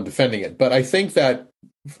be the one defending it, but I think that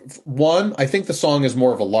I think the song is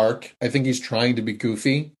more of a lark. I think he's trying to be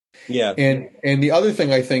goofy. Yeah. And the other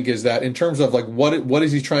thing I think is that in terms of like what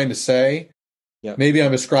is he trying to say? Yeah. Maybe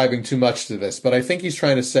I'm ascribing too much to this, but I think he's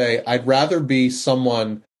trying to say I'd rather be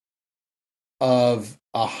someone of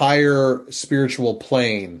a higher spiritual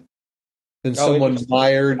plane than someone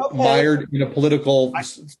mired in a political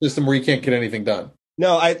system where you can't get anything done.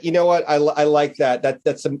 No, you know what? I like that.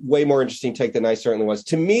 That's a way more interesting take than I certainly was.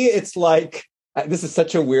 To me, it's like, this is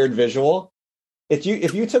such a weird visual. If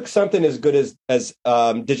you took something as good as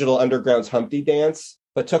Digital Underground's Humpty Dance,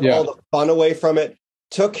 but took all the fun away from it,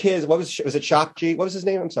 took his, was it Shock G? What was his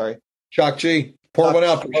name? I'm sorry. Shock G. Pour one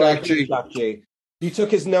out for Shock G. Shock G. You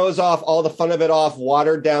took his nose off, all the fun of it off,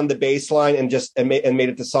 watered down the bass line, and made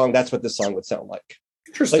it the song. That's what this song would sound like.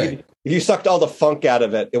 Interesting. Like if you sucked all the funk out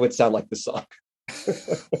of it, it would sound like the song.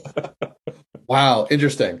 Wow,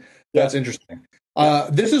 interesting. That's interesting.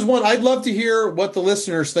 This is one I'd love to hear what the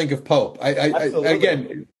listeners think of Pope. I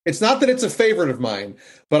again, it's not that it's a favorite of mine,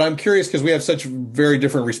 but I'm curious because we have such very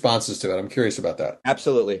different responses to it. I'm curious about that.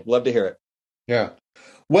 Absolutely. Love to hear it. Yeah.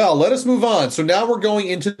 Well, let us move on. So now we're going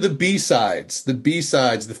into the B-sides,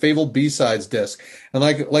 the fabled B-sides disc. And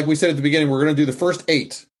like we said at the beginning, we're going to do the first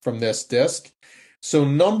 8 from this disc. So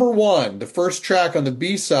number 1, the first track on the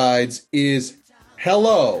B-sides is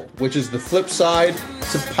Hello, which is the flip side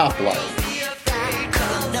to Pop Life.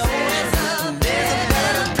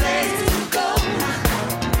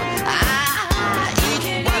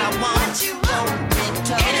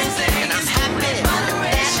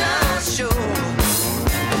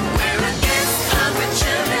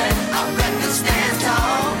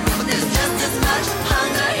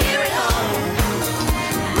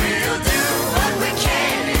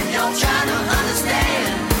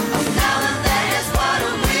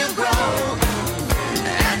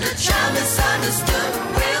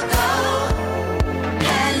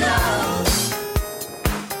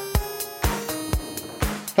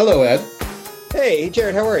 Hello, Ed. Hey,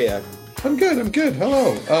 Jared, how are you? I'm good.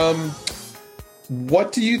 Hello.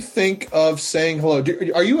 What do you think of saying hello?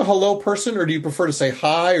 Are you a hello person, or do you prefer to say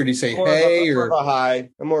hi, or do you say hey?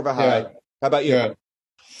 I'm more of a hi. Yeah. How about you? Yeah.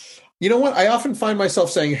 You know what? I often find myself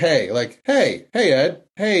saying hey, like, hey Ed,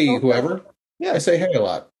 hey, whoever. Yeah. I say hey a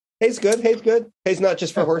lot. Hey's good. Hey's not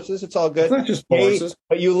just for horses. It's all good. It's not just for horses.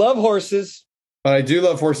 But you love horses. But I do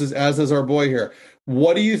love horses, as does our boy here.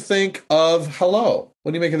 What do you think of Hello?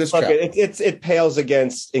 What do you make of this track? It pales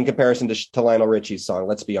in comparison to Lionel Richie's song.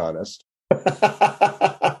 Let's be honest.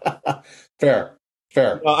 Fair.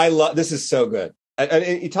 I love this. Is so good.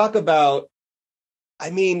 And you talk about, I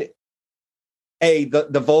mean,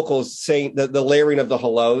 the vocals saying the layering of the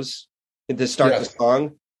hellos to start the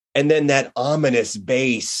song, and then that ominous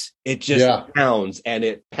bass. It just pounds and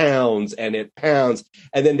it pounds and it pounds,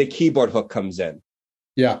 and then the keyboard hook comes in.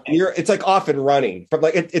 Yeah, and it's like off and running from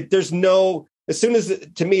like there's no. As soon as,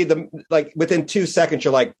 to me, within 2 seconds,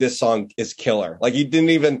 you're like, this song is killer. Like you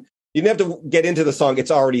didn't have to get into the song.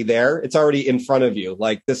 It's already there. It's already in front of you.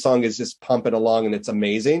 Like this song is just pumping along and it's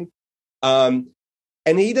amazing. And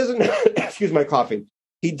he doesn't, excuse my coughing.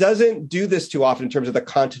 He doesn't do this too often in terms of the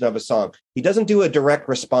content of a song. He doesn't do a direct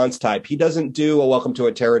response type. He doesn't do a Welcome to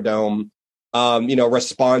a Terradome,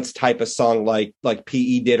 response type of song like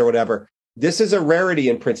PE did or whatever. This is a rarity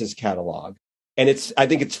in Prince's catalog. And I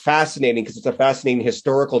think it's fascinating because it's a fascinating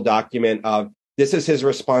historical document of this is his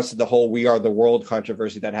response to the whole "We Are the World"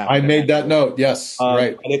 controversy that happened. I made that note. Yes,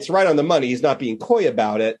 right. And it's right on the money. He's not being coy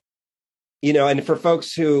about it, And for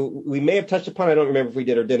folks who we may have touched upon, I don't remember if we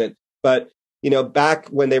did or didn't, but back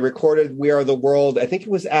when they recorded "We Are the World," I think it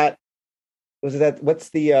was at what's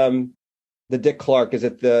the Dick Clark? Is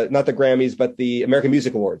it not the Grammys but the American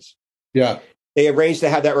Music Awards? Yeah. They arranged to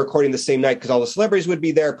have that recording the same night because all the celebrities would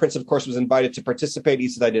be there. Prince, of course, was invited to participate. He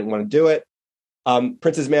said, I didn't want to do it.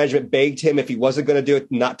 Prince's management begged him, if he wasn't going to do it,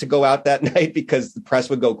 not to go out that night because the press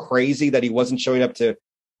would go crazy that he wasn't showing up to,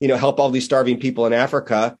 help all these starving people in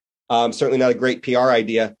Africa. Certainly not a great PR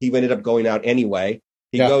idea. He ended up going out anyway.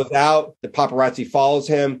 He goes out. The paparazzi follows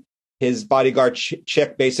him. His bodyguard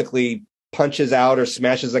chick basically punches out or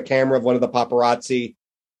smashes a camera of one of the paparazzi.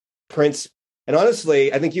 Prince. And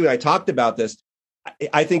honestly, I think you and I talked about this.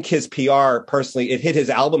 I think his PR personally, it hit his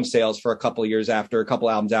album sales for a couple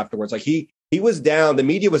albums afterwards. Like he was down. The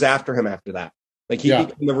media was after him after that. Like he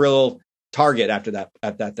became the real target after that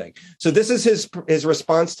at that thing. So this is his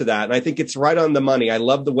response to that. And I think it's right on the money. I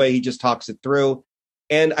love the way he just talks it through.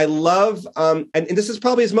 And I love, and this is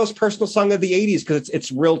probably his most personal song of the 80s because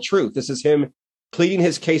it's real truth. This is him pleading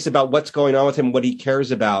his case about what's going on with him, what he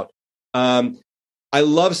cares about. I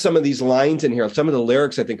love some of these lines in here. Some of the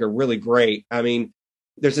lyrics I think are really great. I mean,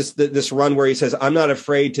 there's this run where he says, I'm not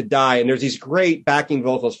afraid to die. And there's these great backing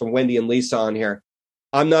vocals from Wendy and Lisa on here.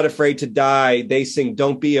 I'm not afraid to die. They sing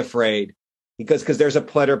Don't Be Afraid because there's a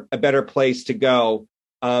better place to go.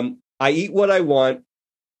 I eat what I want,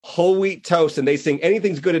 whole wheat toast, and they sing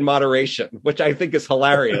anything's good in moderation, which I think is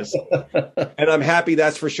hilarious. And I'm happy,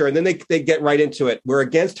 that's for sure. And then they get right into it. We're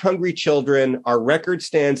against hungry children. Our record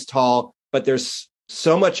stands tall, but there's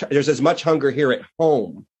as much hunger here at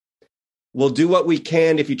home. We'll do what we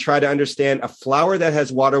can. If you try to understand, a flower that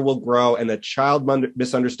has water will grow, and a child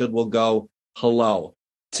misunderstood will go, hello.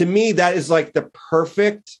 To me, that is like the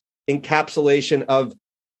perfect encapsulation of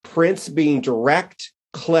Prince being direct,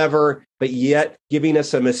 clever, but yet giving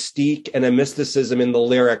us a mystique and a mysticism in the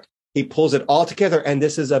lyric. He pulls it all together, and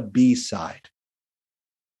this is a B-side.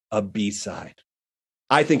 A B-side.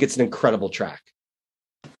 I think it's an incredible track.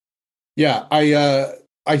 Yeah,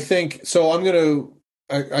 I think so.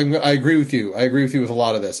 I agree with you. I agree with you with a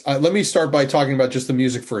lot of this. Let me start by talking about just the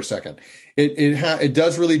music for a second. It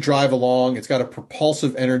does really drive along. It's got a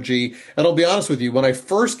propulsive energy. And I'll be honest with you, when I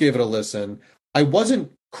first gave it a listen, I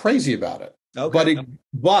wasn't crazy about it. Okay.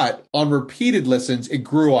 But on repeated listens, it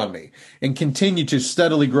grew on me and continued to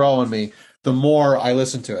steadily grow on me the more I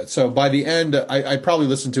listened to it. So by the end, I probably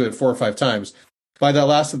listened to it 4 or 5 times. By that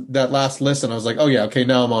last listen, I was like, oh yeah, okay,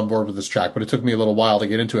 now I'm on board with this track. But it took me a little while to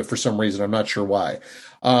get into it for some reason. I'm not sure why.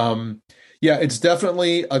 Yeah, it's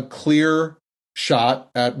definitely a clear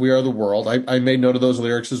shot at We Are the World. I made note of those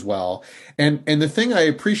lyrics as well. And the thing I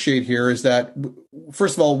appreciate here is that,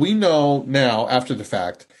 first of all, we know now after the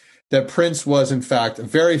fact that Prince was in fact a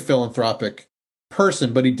very philanthropic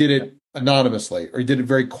person, but he did it anonymously, or he did it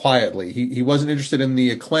very quietly. He wasn't interested in the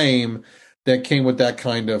acclaim that came with that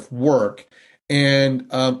kind of work. And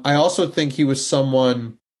I also think he was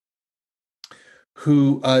someone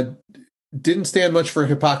who didn't stand much for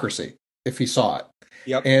hypocrisy if he saw it.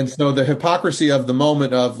 Yep. And so the hypocrisy of the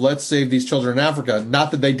moment of let's save these children in Africa,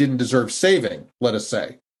 not that they didn't deserve saving, let us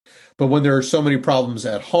say, but when there are so many problems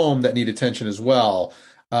at home that need attention as well,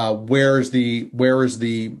 where is the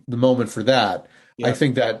moment for that? Yep. I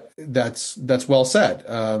think that's well said.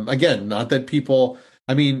 Again, not that people,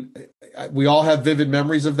 I mean, we all have vivid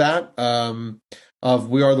memories of that, of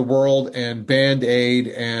We Are the World and Band Aid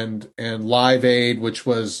and Live Aid, which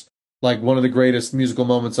was like one of the greatest musical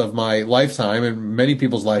moments of my lifetime and many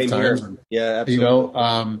people's lifetimes. Yeah, absolutely. You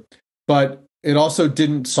know, but it also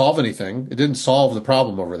didn't solve anything. It didn't solve the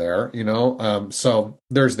problem over there, you know. So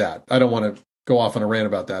there's that. I don't want to go off on a rant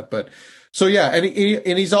about that, but so yeah, and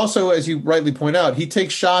he's also, as you rightly point out, he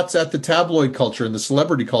takes shots at the tabloid culture and the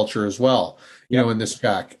celebrity culture as well, you know, in this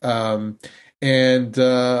track. And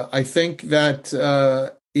I think that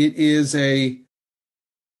it is a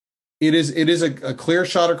clear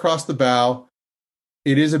shot across the bow.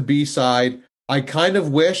 It is a B-side. I kind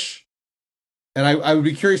of wish, and I would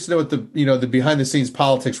be curious to know what the behind the scenes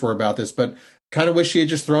politics were about this, but kind of wish he had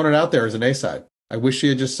just thrown it out there as an A-side. I wish he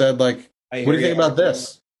had just said, like, what do you think about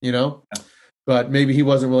this? You know, but maybe he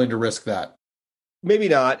wasn't willing to risk that. Maybe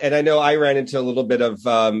not. And I know I ran into a little bit of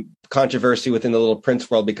controversy within the little Prince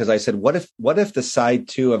world because I said, what if the side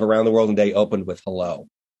 2 of Around the World in a Day opened with Hello?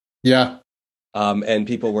 Yeah. And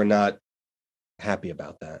people were not happy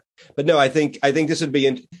about that. But no, I think this would be,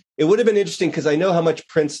 it would have been interesting because I know how much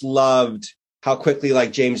Prince loved how quickly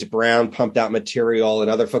like James Brown pumped out material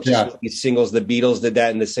and other folks, these singles, the Beatles did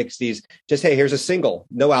that in the 60s. Just, hey, here's a single.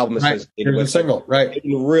 No album associated with it. Here's a single, right. It'd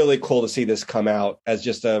be really cool to see this come out as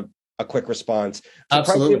just a quick response.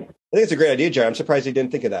 Absolutely. I think it's a great idea, Jerry. I'm surprised he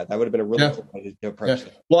didn't think of that. That would have been a really cool way to approach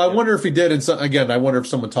it. Well, I wonder if he did. And so, again, I wonder if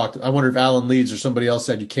someone I wonder if Alan Leeds or somebody else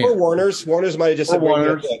said you can't. Or Warner's might have just said,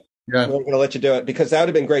 Warner's. We're going to let you do it, because that would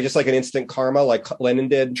have been great. Just like an instant karma, like Lennon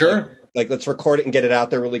did. Sure. Like let's record it and get it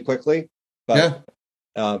out there really quickly. But,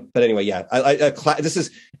 but anyway, this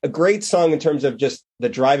is a great song in terms of just the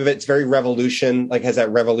drive of it. It's very Revolution, like has that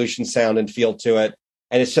Revolution sound and feel to it.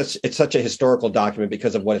 And it's such a historical document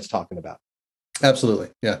because of what it's talking about. Absolutely.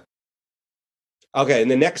 Yeah. Okay.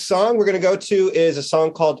 And the next song we're going to go to is a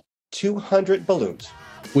song called 200 Balloons,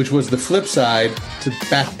 which was the flip side to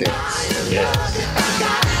Back Dance.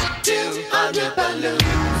 Yes. 200 balloons.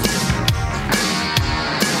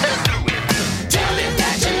 Tell me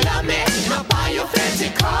that you love me. I'll buy your fancy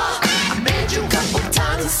car. I made you a couple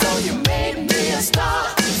times, so you made me a star.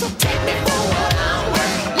 So take me for what I'm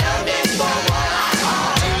worth. Love me for what I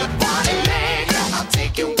are. To the party make, I'll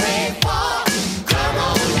take you way far. Come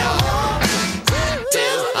on, y'all.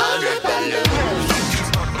 200 balloons.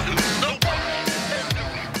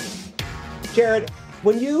 Jared,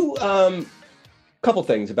 when you couple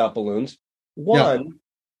things about balloons. One,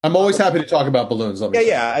 I'm always happy to talk about balloons.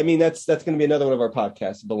 Yeah. I mean, that's going to be another one of our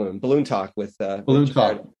podcasts, Balloon Talk with Balloon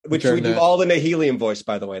Talk, which we do all in a helium voice,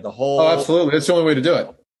 by the way. The whole. Oh, absolutely. That's the only way to do it.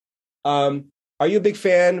 Are you a big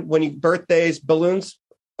fan when you birthdays, balloons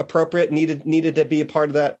appropriate, needed to be a part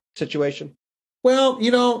of that situation? Well,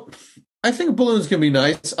 I think balloons can be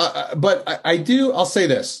nice, but I'll say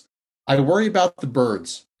this. I worry about the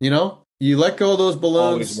birds, You let go of those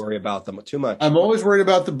balloons. Always worry about them too much. I'm always worried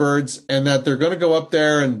about the birds and that they're going to go up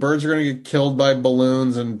there and birds are going to get killed by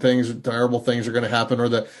balloons and terrible things are going to happen, or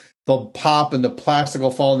they'll pop and the plastic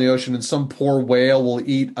will fall in the ocean and some poor whale will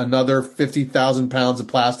eat another 50,000 pounds of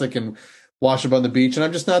plastic and wash up on the beach. And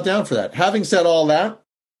I'm just not down for that. Having said all that,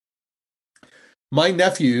 my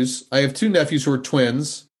nephews, I have two nephews who are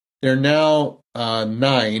twins. They're now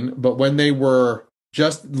 9, but when they were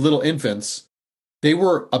just little infants, they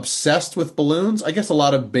were obsessed with balloons. I guess a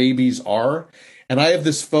lot of babies are. And I have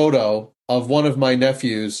this photo of one of my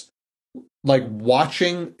nephews, like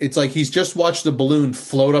watching, it's like he's just watched the balloon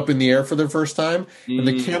float up in the air for the first time. And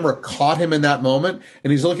the camera caught him in that moment.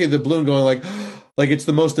 And he's looking at the balloon going like it's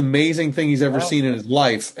the most amazing thing he's ever seen in his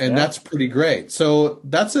life. And that's pretty great. So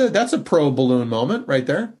that's a pro balloon moment right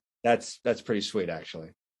there. That's pretty sweet,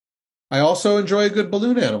 actually. I also enjoy a good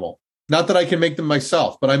balloon animal. Not that I can make them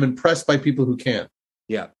myself, but I'm impressed by people who can.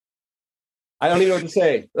 Yeah. I don't even know what to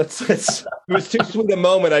say. It was too sweet a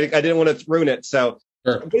moment. I didn't want to ruin it. So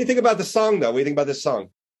sure. What do you think about the song, though? What do you think about this song?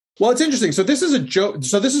 Well, it's interesting. So this is a joke.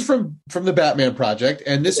 So this is from the Batman Project,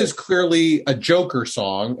 and this is clearly a Joker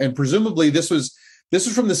song. And presumably this is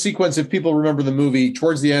from the sequence, if people remember the movie,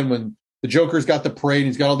 towards the end when the Joker's got the parade, and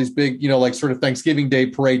he's got all these big, like sort of Thanksgiving Day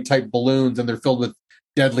parade type balloons, and they're filled with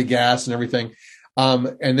deadly gas and everything.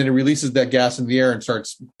 And then it releases that gas in the air and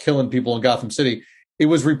starts killing people in Gotham City. It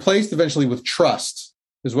was replaced eventually with Trust,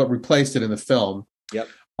 is what replaced it in the film. Yep.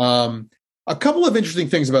 A couple of interesting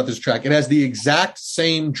things about this track. It has the exact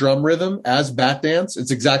same drum rhythm as Bat Dance.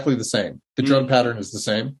 It's exactly the same. The drum pattern is the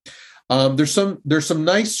same. There's some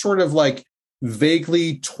nice sort of like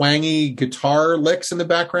vaguely twangy guitar licks in the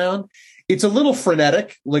background. It's a little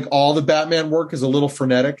frenetic. Like all the Batman work is a little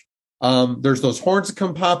frenetic. There's those horns that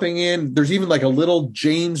come popping in. There's even like a little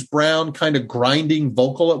James Brown kind of grinding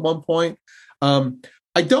vocal at one point.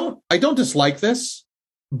 I don't dislike this,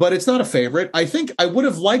 but it's not a favorite. I think I would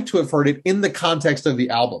have liked to have heard it in the context of the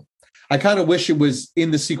album. I kind of wish it was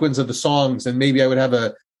in the sequence of the songs, and maybe I would have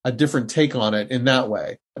a different take on it in that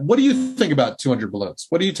way. What do you think about 200 Balloons?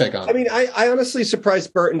 What do you take on it? I mean, I honestly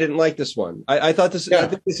surprised Burton didn't like this one. I thought this. I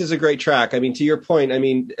think this is a great track. I mean, to your point, I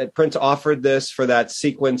mean, Prince offered this for that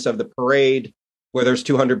sequence of the parade where there's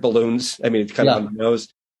 200 balloons. I mean, it's kind of on the nose.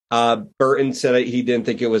 Burton said he didn't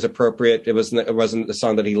think it was appropriate. It wasn't the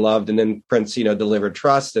song that he loved. And then Prince, delivered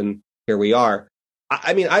Trust, and here we are.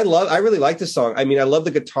 I mean, I really like this song. I mean, I love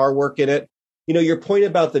the guitar work in it. Your point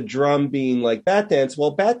about the drum being like Bat Dance.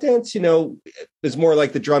 Well, Bat Dance, is more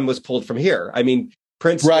like the drum was pulled from here. I mean,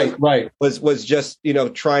 Prince was just,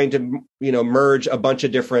 trying to, merge a bunch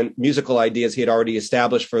of different musical ideas he had already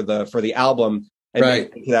established for the album and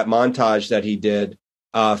that montage that he did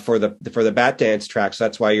for the Bat Dance track. So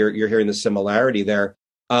that's why you're hearing the similarity there.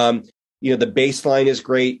 The bass line is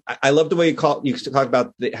great. I love the way you talk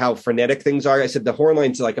about how frenetic things are. I said the horn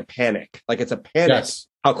line's like a panic, like it's a panic. Yes.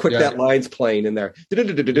 How quick that line's playing in there.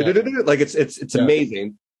 Like it's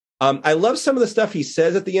amazing. I love some of the stuff he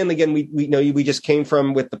says at the end. Again, we just came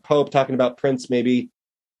from with the Pope talking about Prince, maybe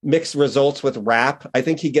mixed results with rap. I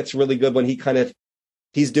think he gets really good when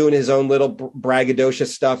he's doing his own little braggadocious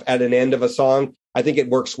stuff at an end of a song. I think it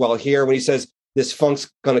works well here when he says, this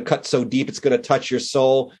funk's going to cut so deep, it's going to touch your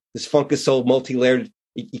soul. This funk is so multi-layered.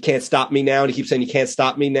 You can't stop me now. And he keeps saying, you can't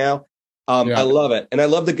stop me now. I love it. And I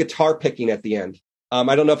love the guitar picking at the end.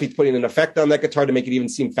 I don't know if he's putting an effect on that guitar to make it even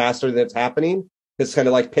seem faster than it's happening. It's kind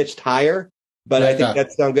of like pitched higher, but I think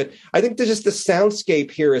that sounds good. I think there's just the soundscape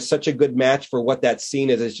here is such a good match for what that scene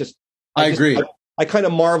is. It's just, I agree. I kind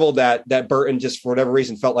of marveled that Burton just for whatever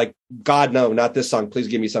reason felt like, God, no, not this song. Please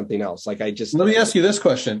give me something else. Let me ask you this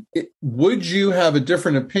question. Would you have a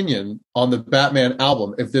different opinion on the Batman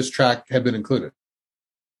album if this track had been included?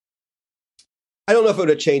 I don't know if it would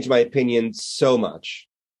have changed my opinion so much.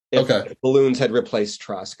 If Balloons had replaced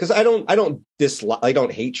Trust, because I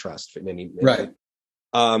don't hate Trust in any right.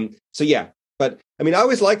 So yeah, but I mean, I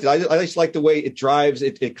always liked it. I just like the way it drives.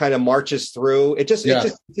 It kind of marches through. It just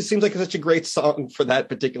seems like such a great song for that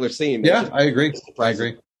particular scene. Yeah, I agree.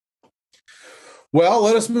 Well,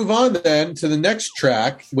 let us move on then to the next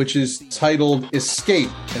track, which is titled Escape,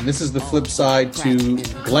 and this is the flip side to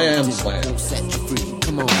Glam Slam.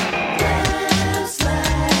 Come on.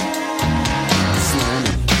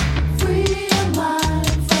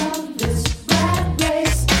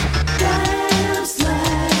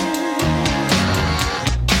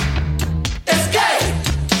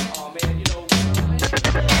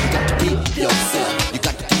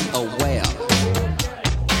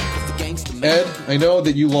 I know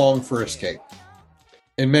that you long for escape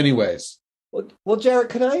in many ways. Well, Jared,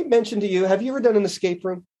 can I mention to you, have you ever done an escape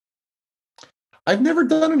room? I've never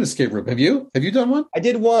done an escape room. Have you? Have you done one? I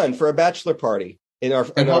did one for a bachelor party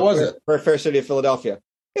how was it? For Fair City of Philadelphia.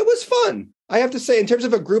 It was fun. I have to say, in terms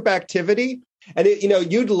of a group activity, and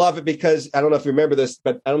you'd love it because I don't know if you remember this,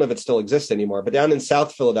 but I don't know if it still exists anymore. But down in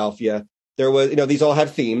South Philadelphia, there was, these all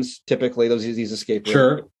have themes. Typically, these escape rooms.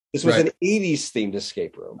 Sure. This was an 80s themed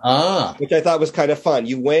escape room, which I thought was kind of fun.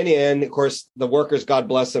 You went in, of course, the workers, God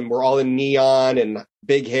bless them, were all in neon and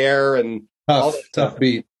big hair and all that tough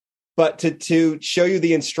beat. But to show you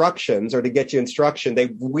the instructions or to get you instruction, they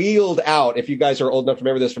wheeled out, if you guys are old enough to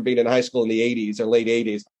remember this from being in high school in the 80s or late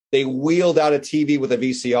 80s, they wheeled out a TV with a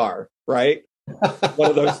VCR, right? One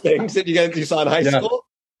of those things that you saw in high school.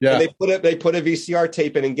 Yeah. And they put a VCR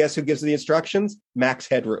tape in, and guess who gives the instructions? Max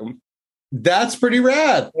Headroom. That's pretty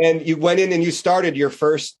rad. And you went in and you started your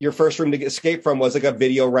first room to escape from was like a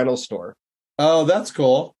video rental store. Oh, that's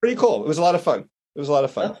cool. Pretty cool. It was a lot of fun. That's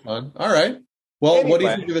fun. All right. Well, anyway. What do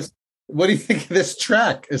you think of this? What do you think of this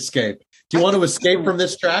track, Escape? Do you want to escape from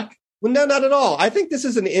this track? Well, no, not at all. I think this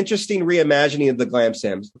is an interesting reimagining of the Glam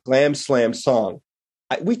Slam song.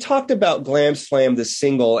 We talked about Glam Slam, the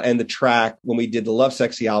single and the track, when we did the Love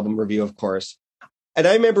Sexy album review, of course. And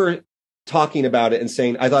I remember talking about it and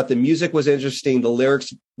saying, I thought the music was interesting. The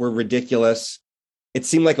lyrics were ridiculous. It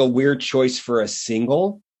seemed like a weird choice for a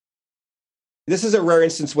single. This is a rare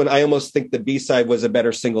instance when I almost think the B-side was a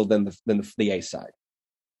better single than the A-side.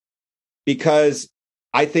 Because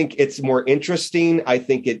I think it's more interesting. I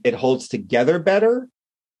think it holds together better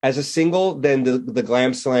as a single than the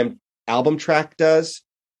Glam Slam album track does.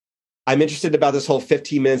 I'm interested about this whole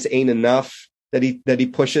 15 minutes ain't enough that he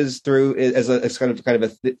pushes through as kind of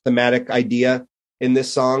a thematic idea in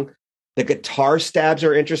this song. The guitar stabs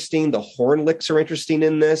are interesting. The horn licks are interesting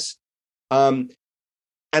in this.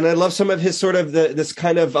 And I love some of his sort of this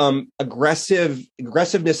kind of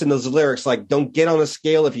aggressiveness in those lyrics, like "Don't get on a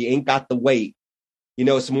scale if you ain't got the weight."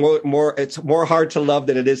 It's more hard to love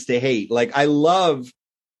than it is to hate. Like, I love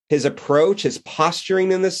his approach, his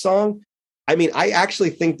posturing in this song. I mean, I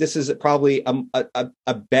actually think this is probably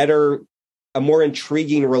a better, a more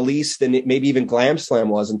intriguing release than maybe even Glam Slam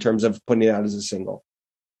was in terms of putting it out as a single.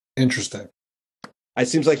 Interesting. It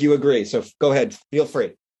seems like you agree. So go ahead, feel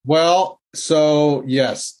free. Well, so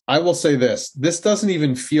yes, I will say this. This doesn't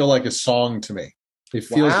even feel like a song to me. It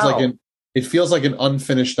feels like an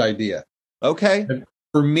unfinished idea. Okay. And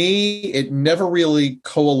for me, it never really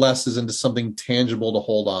coalesces into something tangible to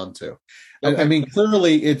hold on to. Okay. I mean,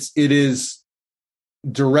 clearly it is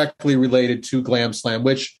directly related to Glam Slam,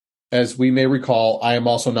 which, as we may recall, I am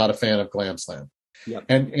also not a fan of Glam Slam. Yep.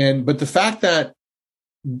 But the fact that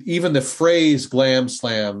even the phrase Glam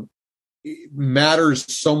Slam matters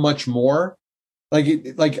so much more.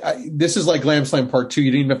 This is like Glam Slam Part 2.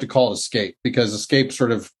 You didn't even have to call it Escape, because Escape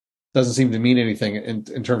sort of doesn't seem to mean anything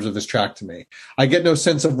in terms of this track to me. I get no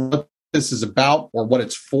sense of what this is about or what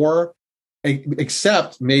it's for,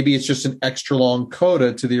 except maybe it's just an extra long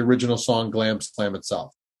coda to the original song Glam Slam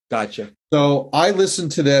itself. Gotcha. So I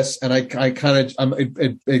listened to this and it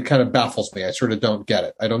kind of baffles me. I sort of don't get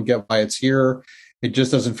it. I don't get why it's here. It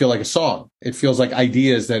just doesn't feel like a song. It feels like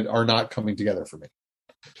ideas that are not coming together for me.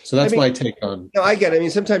 So that's my take on. No, I get it. I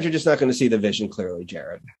mean, sometimes you're just not going to see the vision clearly,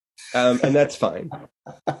 Jared, and that's fine.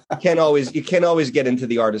 You can't always get into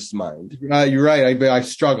the artist's mind. You're right. I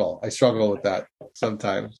struggle with that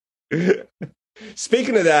sometimes.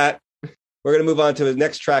 Speaking of that, we're going to move on to the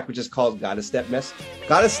next track, which is called "Gotta Stop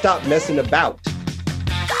Messing About."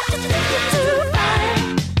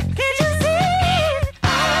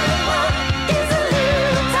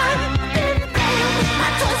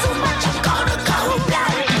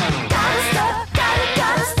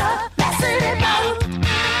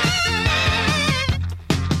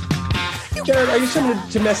 Jared, are you someone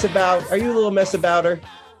to mess about? Are you a little mess abouter?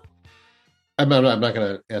 I'm not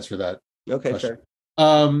going to answer that. Okay, question.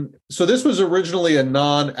 sure. So this was originally a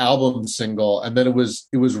non-album single, and then it was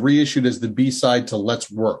reissued as the B-side to "Let's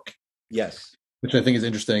Work." Yes, which I think is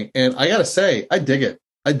interesting. And I gotta say, I dig it.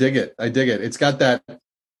 It's got that.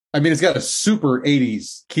 I mean, it's got a super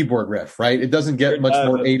 80s keyboard riff, right? It doesn't get much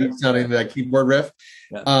more 80s sounding than that keyboard riff.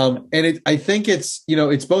 Yeah. I think it's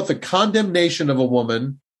it's both a condemnation of a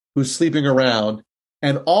woman who's sleeping around,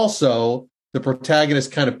 and also the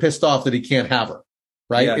protagonist kind of pissed off that he can't have her,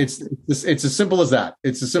 right? Yeah. It's as simple as that.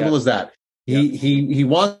 It's as simple as that. He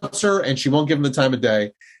wants her, and she won't give him the time of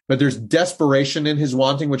day, but there's desperation in his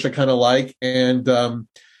wanting, which I kind of like. And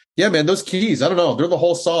yeah, man, those keys, I don't know, they're the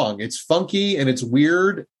whole song. It's funky and it's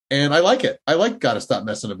weird, and I like it. I like "Gotta Stop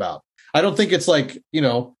Messing About." I don't think it's like,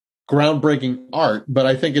 groundbreaking art, but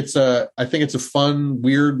I think it's a fun,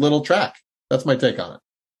 weird little track. That's my take on it.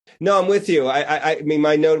 No, I'm with you. I mean,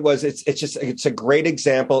 my note was it's a great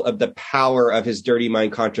example of the power of his Dirty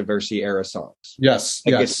Mind Controversy era songs. Yes,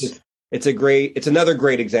 like yes. It's another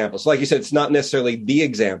great example. So like you said, it's not necessarily the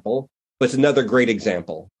example, but it's another great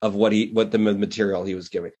example of what the material he was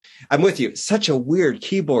giving. I'm with you. Such a weird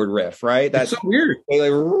keyboard riff, right? That's so weird.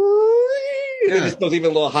 It just goes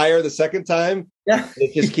even a little higher the second time. Yeah.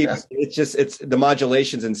 It just keeps, it's the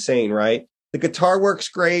modulation's insane, right? The guitar works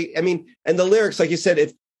great. I mean, and the lyrics, like you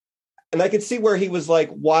said, and I could see where he was like,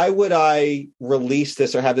 why would I release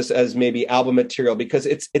this or have this as maybe album material? Because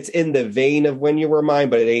it's in the vein of When You Were Mine,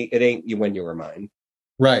 but it ain't you When You Were Mine.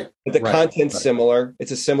 Right. But the content's similar.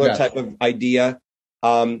 It's a similar type of idea.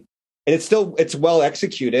 And it's well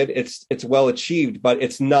executed. It's well achieved, but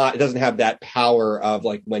it doesn't have that power of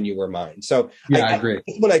like When You Were Mine. So I agree.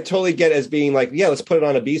 This one I totally get as being like, yeah, let's put it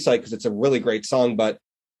on a B-side because it's a really great song. But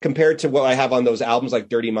compared to what I have on those albums, like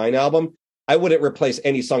Dirty Mind album, I wouldn't replace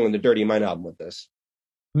any song on the Dirty Mind album with this.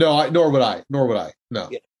 No, nor would I. No,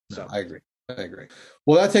 yeah, so. I agree.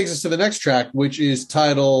 Well, that takes us to the next track, which is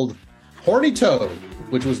titled Horny Toad,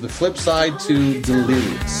 which was the flip side to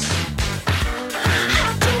Delirious.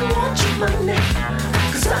 I don't want your money,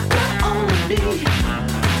 'cause I got only me.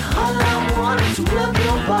 All I want is to rub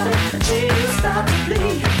your body until you start to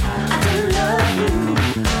bleed. I don't love you,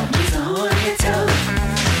 just a horny toad.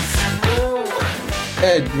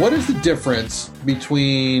 Ed, what is the difference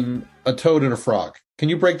between a toad and a frog? Can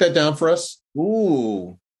you break that down for us?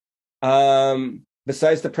 Ooh.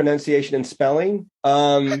 Besides the pronunciation and spelling,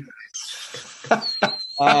 I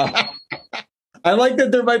like that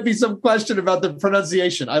there might be some question about the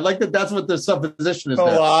pronunciation. I like that that's what the supposition is. Go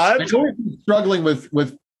on. I know we've been struggling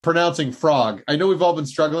with pronouncing frog. I know we've all been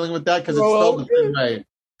struggling with that because it's spelled the same way.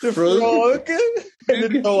 The frog and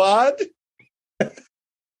the toad.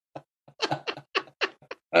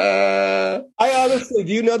 I honestly,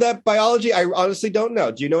 do you know that biology? I honestly don't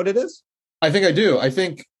know. Do you know what it is? I think I do. I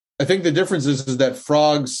think the difference is that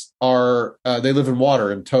frogs are they live in water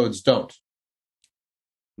and toads don't.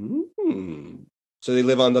 So they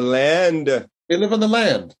live on the land. They live on the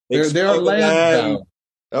land. They are land bound.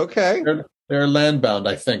 Okay. They're land bound.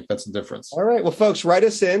 I think that's the difference. All right. Well, folks, write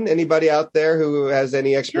us in. Anybody out there who has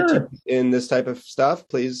any expertise in this type of stuff,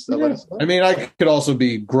 please let us know. I mean, I could also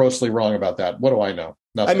be grossly wrong about that. What do I know?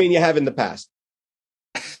 Nothing. I mean, you have in the past.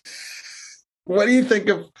 What do you think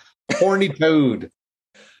of Horny Toad?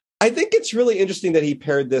 I think it's really interesting that he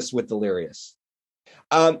paired this with Delirious,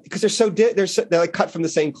 because they're like cut from the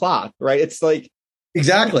same cloth, right? It's like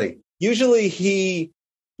exactly. Usually,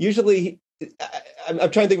 I'm trying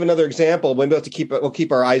to think of another example. We'll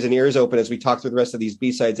keep our eyes and ears open as we talk through the rest of these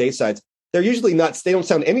B-sides, A-sides. They're usually they don't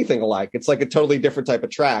sound anything alike. It's like a totally different type of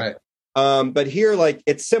track. Right. But here, like,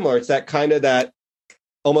 it's similar. It's that kind of that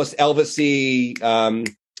almost Elvis-y,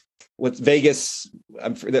 with Vegas.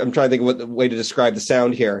 I'm trying to think of what the way to describe the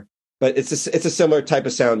sound here, but it's a similar type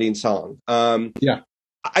of sounding song.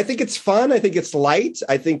 I think it's fun. I think it's light.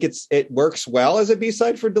 I think it works well as a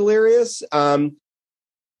B-side for Delirious. I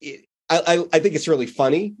think it's really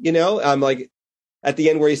funny, like at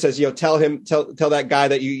the end where he says, tell that guy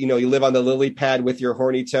that you live on the lily pad with your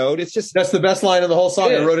horny toad. It's just, that's the best line of the whole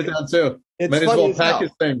song. I wrote it down too. It's might as well pack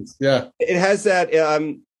his things. Yeah. It has that,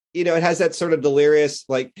 it has that sort of Delirious,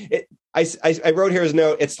 like I wrote here as a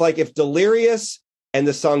note. It's like if Delirious and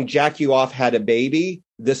the song Jack You Off had a baby,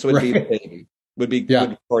 this would be the baby. Would be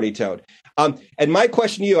Horny Toad. And my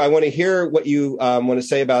question to you, I want to hear what you want to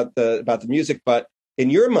say about the music, but in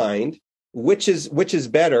your mind, which is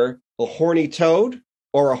better, a horny toad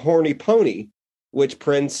or a horny pony, which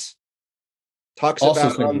Prince talks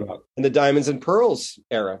about in the Diamonds and Pearls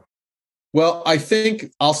era? Well, I think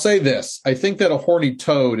I'll say this. I think that a horny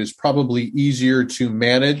toad is probably easier to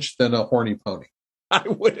manage than a horny pony. I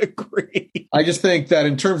would agree. I just think that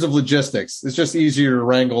in terms of logistics, it's just easier to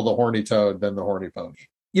wrangle the horny toad than the horny pony.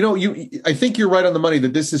 I think you're right on the money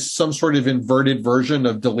that this is some sort of inverted version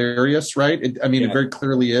of Delirious, right? It very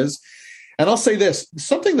clearly is. And I'll say this,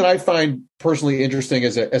 something that I find personally interesting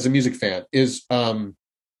as a music fan is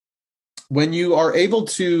when you are able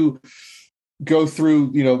to go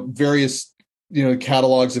through, various,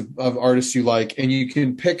 catalogs of artists you like, and you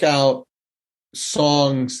can pick out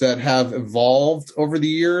songs that have evolved over the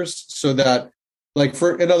years so that,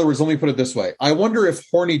 in other words, let me put it this way. I wonder if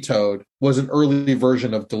Horny Toad was an early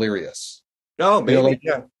version of Delirious. Oh, maybe.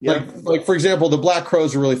 Like for example, the Black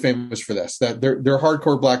Crowes are really famous for this, that they're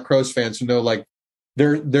hardcore Black Crowes fans who know, like,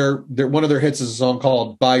 they're one of their hits is a song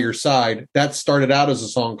called By Your Side. That started out as a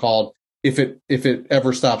song called If It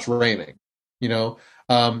Ever Stops Raining,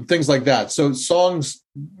 things like that. So songs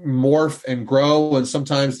morph and grow, and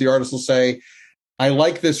sometimes the artist will say, I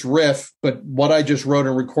like this riff, but what I just wrote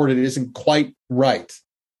and recorded isn't quite right.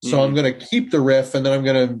 So I'm going to keep the riff, and then I'm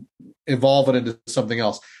going to evolve it into something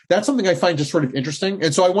else. That's something I find just sort of interesting.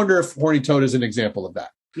 And so I wonder if Horny Toad is an example of that.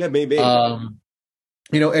 Yeah, maybe.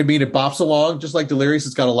 You know, I mean, it bops along just like Delirious.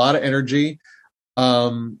 It's got a lot of energy.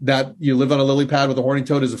 That you live on a lily pad with a horny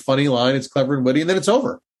toad is a funny line. It's clever and witty, and then it's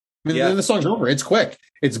over. I mean, then the song's over. It's quick.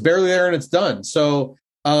 It's barely there, and it's done. So,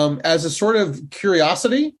 as a sort of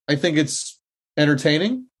curiosity, I think it's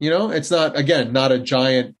entertaining. You know, it's not a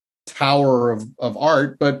giant tower of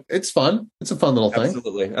art, but it's fun. It's a fun little thing.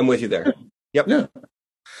 Absolutely, I'm with you there. Yep. Yeah.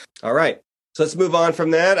 All right. So let's move on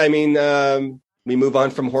from that. I mean, we move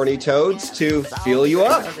on from Horny Toads to Feel You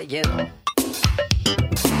Up.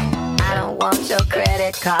 I don't want your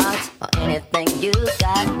credit cards or anything you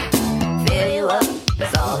got. Fill you up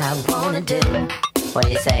is all I wanna do. What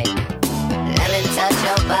do you say? Let me touch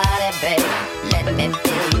your body, babe. Let me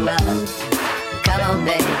fill you up. Come on,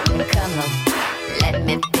 babe, come on. Let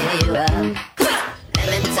me fill you up. Let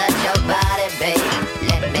me touch your body, babe.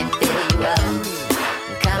 Let me fill you up.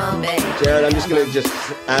 Come on, babe. Jared, I'm just gonna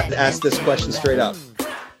ask this question straight up.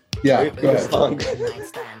 Yeah, go ahead.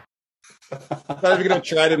 I'm not even going to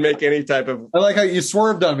try to make any type of... I like how you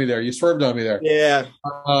swerved on me there. Yeah.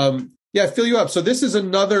 Yeah, Feel You Up. So this is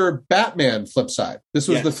another Batman flip side. This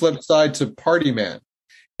was the flip side to Party Man.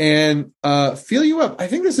 And Feel You Up, I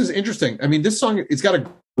think this is interesting. I mean, this song, it's got a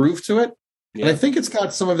groove to it. Yeah. And I think it's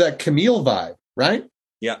got some of that Camille vibe, right?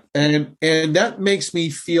 Yeah. And that makes me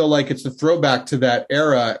feel like it's a throwback to that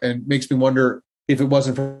era, and makes me wonder if it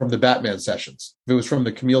wasn't from the Batman sessions, if it was from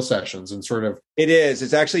the Camille sessions and sort of... It is.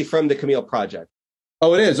 It's actually from the Camille project.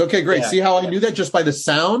 Oh, it is. Okay, great. Yeah. See how I knew that just by the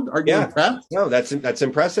sound? Are you impressed? No, that's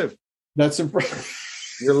impressive. That's impressive.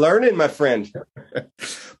 You're learning, my friend.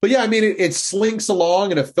 But yeah, I mean, it slinks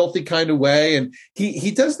along in a filthy kind of way. And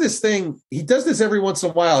he does this thing. He does this every once in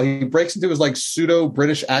a while. He breaks into his like pseudo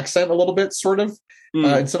British accent a little bit, sort of,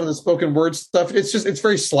 in some of the spoken word stuff. It's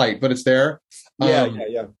very slight, but it's there.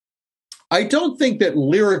 Yeah. I don't think that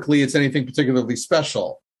lyrically it's anything particularly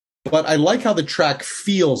special, but I like how the track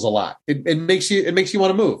feels a lot. It makes you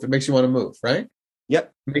want to move. It makes you want to move, right?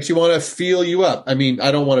 Yep. It makes you want to feel you up. I mean,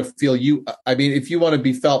 I don't want to feel you. I mean, if you want to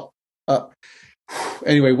be felt up.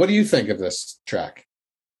 Anyway, what do you think of this track?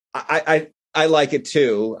 I like it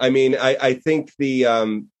too. I mean, I think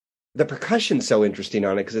the percussion's so interesting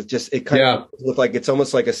on it, because it kind of looks like it's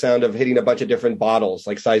almost like a sound of hitting a bunch of different bottles,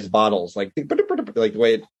 like sized bottles, like the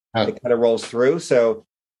way it kind of rolls through. So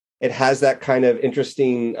it has that kind of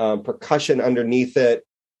interesting percussion underneath it.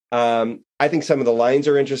 I think some of the lines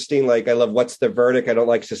are interesting. Like, I love, what's the verdict? I don't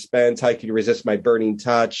like suspense. How could you resist my burning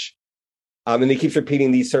touch? And he keeps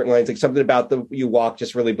repeating these certain lines, like something about the you walk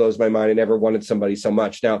just really blows my mind. I never wanted somebody so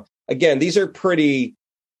much. Now, again, these are pretty,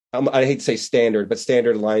 I hate to say standard, but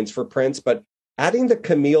standard lines for Prince. But adding the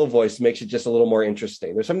Camille voice makes it just a little more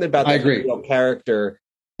interesting. There's something about that Camille character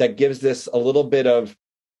that gives this a little bit of,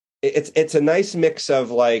 it's a nice mix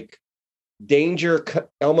of like danger,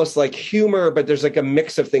 almost like humor, but there's like a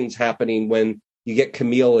mix of things happening when you get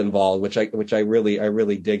Camille involved, which I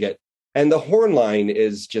really dig it. And the horn line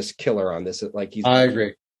is just killer on this. I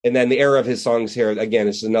agree. And then the era of his songs here, again,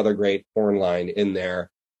 it's another great horn line in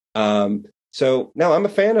there. So no, I'm a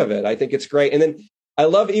fan of it. I think it's great. And then I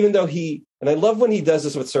love, I love when he does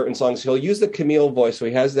this with certain songs, he'll use the Camille voice. So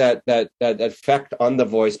he has that effect on the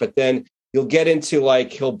voice, but then you'll get into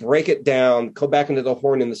like, he'll break it down, go back into the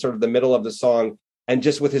horn in the sort of the middle of the song, and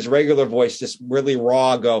just with his regular voice, just really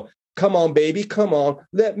raw, go, come on, baby, come on,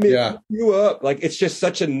 let me pick you up. Like, it's just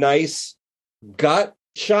such a nice gut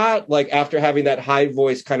shot, like after having that high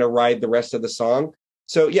voice kind of ride the rest of the song.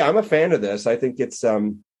 So yeah, I'm a fan of this. I think it's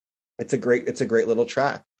a great little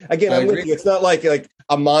track. Again, I'm with you. It's not like a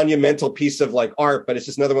monumental piece of like art, but it's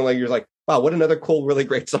just another one like you're like, wow, what another cool, really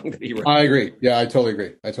great song that he wrote. I agree. Yeah, I totally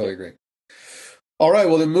agree. All right,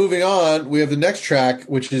 well then moving on, we have the next track,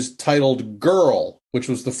 which is titled Girl, which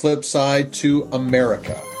was the flip side to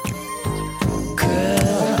America.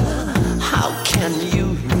 Girl, how can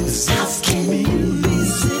you resist me?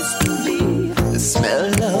 The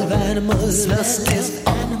smell of animals lust is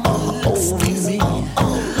all over me.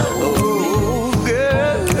 Oh,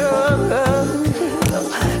 girl,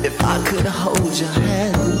 if I could hold your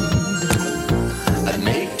hand, I'd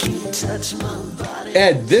make you touch my body.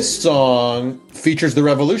 Ed, this song features The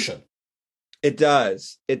Revolution. It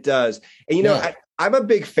does. And I'm a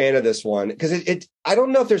big fan of this one because I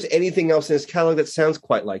don't know if there's anything else in this catalog that sounds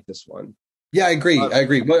quite like this one. Yeah, I agree.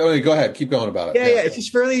 Go ahead. Keep going about it. Yeah. It's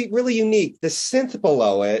just really, really unique. The synth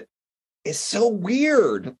below it is so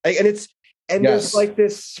weird. And there's like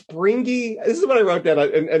this springy, this is what I wrote down.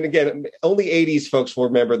 And again, only 80s folks will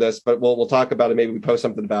remember this, but we'll talk about it. Maybe we post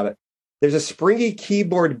something about it. There's a springy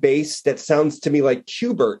keyboard bass that sounds to me like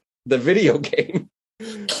Qbert, the video game.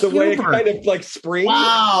 The way it kind of like springs.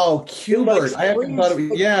 Wow, Qbert. I haven't thought of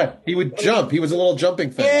it. Yeah, he would jump. He was a little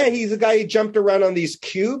jumping thing. Yeah, he's a guy who jumped around on these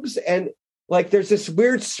cubes, and like there's this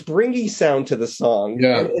weird springy sound to the song.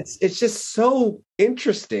 Yeah. And it's just so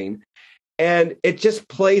interesting. And it just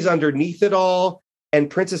plays underneath it all. And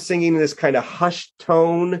Prince is singing in this kind of hushed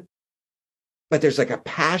tone, but there's like a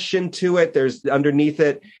passion to it. There's underneath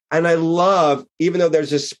it. And I love, even though there's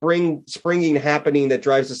this springing happening that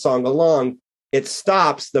drives the song along, it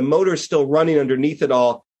stops. The motor's still running underneath it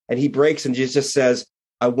all. And he breaks and just says,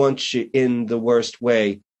 I want you in the worst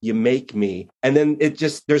way. You make me. And then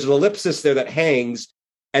there's an ellipsis there that hangs.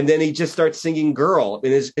 And then he just starts singing Girl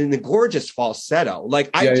in the gorgeous falsetto.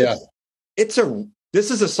 Like this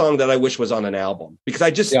is a song that I wish was on an album, because I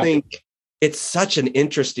just think it's such an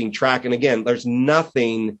interesting track. And again, there's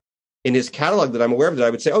nothing in his catalog that I'm aware of that I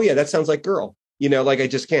would say, oh yeah, that sounds like Girl. Like I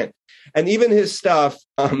just can't. And even his stuff,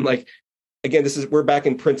 like, again, we're back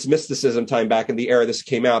in Prince mysticism time, back in the era this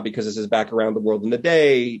came out, because this is back Around the World in a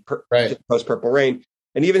Day, post Purple Rain.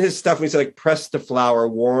 And even his stuff, when he's like, press the flower,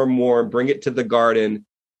 warm, bring it to the garden,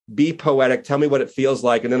 be poetic, tell me what it feels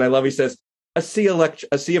like. And then I love, he says, a sea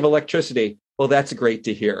of electricity. Well, that's great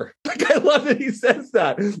to hear. Like, I love that he says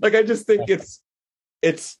that. Like, I just think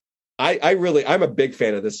I'm a big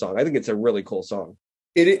fan of this song. I think it's a really cool song.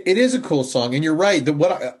 It is a cool song, and you're right.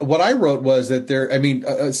 What I wrote was that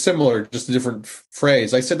similar, just a different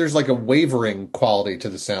phrase. I said there's like a wavering quality to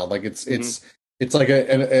the sound. Like it's like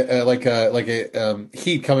a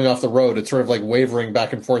heat coming off the road. It's sort of like wavering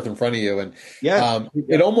back and forth in front of you, and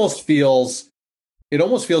it almost feels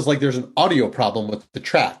like there's an audio problem with the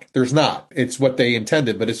track. There's not. It's what they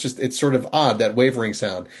intended, but it's sort of odd, that wavering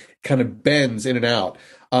sound kind of bends in and out.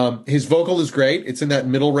 His vocal is great. It's in that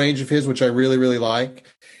middle range of his, which I really, really like.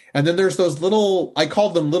 And then there's those little, I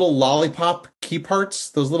call them little lollipop key parts,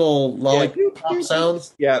 those little lollipop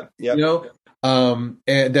sounds. Yeah. And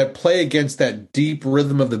that play against that deep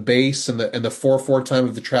rhythm of the bass and the 4/4 time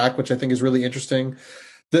of the track, which I think is really interesting.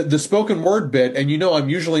 The spoken word bit, and I'm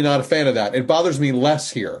usually not a fan of that. It bothers me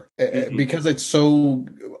less here because it's so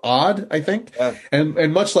odd, I think. Yeah.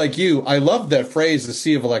 And much like you, I love that phrase, the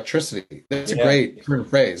sea of electricity. That's a great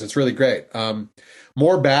phrase. It's really great.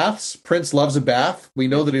 More baths. Prince loves a bath. We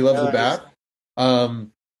know that he loves a bath.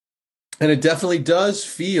 And it definitely does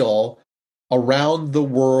feel around the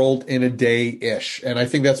world in a day-ish. And I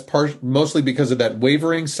think that's mostly because of that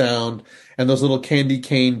wavering sound and those little candy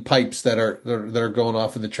cane pipes that are going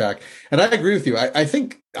off in the track. And I agree with you. I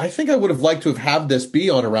think I would have liked to have had this be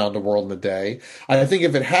on Around the World in a Day. I think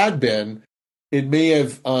if it had been, it may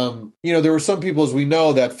have, there were some people, as we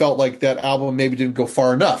know, that felt like that album maybe didn't go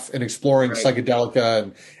far enough in exploring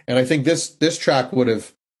psychedelica. And I think this track would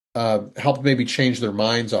have helped maybe change their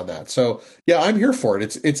minds on that. So yeah, I'm here for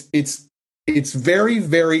it. It's very,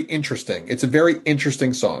 very interesting. It's a very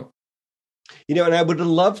interesting song. And I would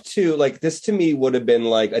love to, like, this to me would have been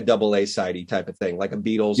like a double A-sidey type of thing, like a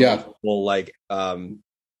Beatles,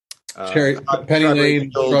 Penny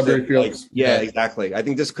Lane, Strawberry Fields. Exactly. I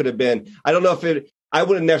think this could have been, I don't know if I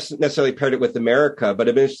wouldn't necessarily paired it with America, but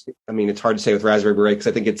it's hard to say with Raspberry Beret, because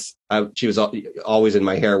I think She Was Always in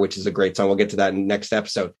My Hair, which is a great song. We'll get to that in the next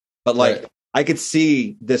episode. But I could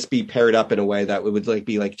see this be paired up in a way that it would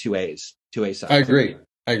be like two A sides.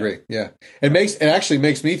 I agree. Yeah. It actually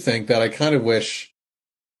makes me think that I kind of wish,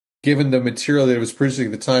 given the material that it was producing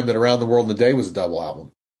at the time, that Around the World in a Day was a double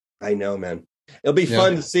album. I know, man. It'll be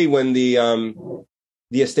fun to see when the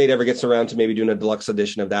estate ever gets around to maybe doing a deluxe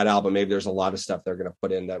edition of that album. Maybe there's a lot of stuff they're going to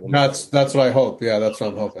put in that. That's what I hope. Yeah, that's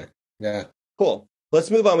what I'm hoping. Yeah. Cool.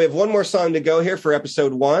 Let's move on. We have one more song to go here for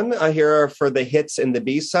episode 1. Here are for the hits and the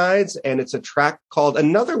B-sides, and it's a track called,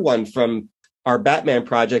 another one from our Batman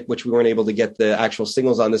project, which we weren't able to get the actual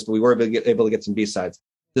singles on this, but we were able to get some B-sides.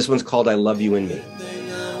 This one's called I Love You and Me.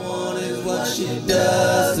 Everything I want is what she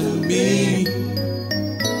does to me.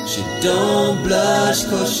 She don't blush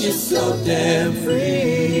 'cause she's so damn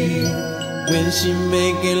free. When she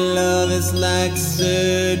making love, it's like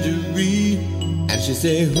surgery. And she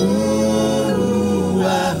say, ooh,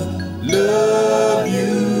 I love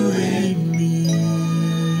you and me.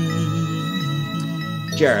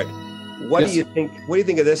 Jared, what do you think? What do you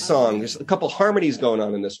think of this song? There's a couple harmonies going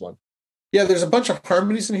on in this one. Yeah, there's a bunch of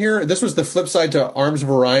harmonies in here. This was the flip side to Arms of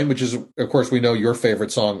Orion, which is, of course, we know your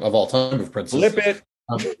favorite song of all time of Prince's. Flip it.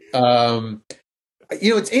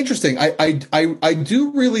 It's interesting. I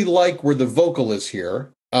do really like where the vocal is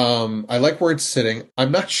here. I like where it's sitting.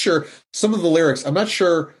 I'm not sure some of the lyrics. I'm not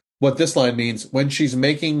sure what this line means. When she's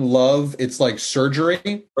making love, it's like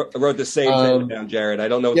surgery. I wrote the same thing down, Jared. I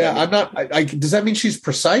don't know. Yeah, I'm not. Does that mean she's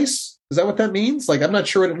precise? Is that what that means? Like, I'm not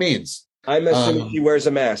sure what it means. I'm assuming she wears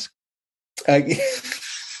a mask.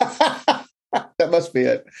 That must be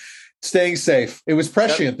it. Staying safe. It was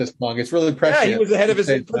prescient, this song. It's really prescient. Yeah, he was ahead of his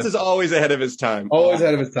time. Prince is always ahead of his time. Always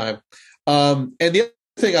ahead of his time. And the other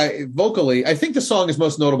thing, vocally, I think the song is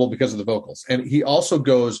most notable because of the vocals. And he also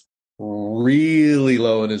goes really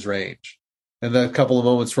low in his range. And then a couple of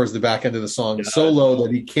moments towards the back end of the song, so low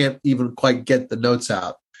that he can't even quite get the notes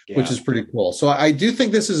out, which is pretty cool. So I do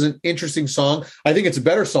think this is an interesting song. I think it's a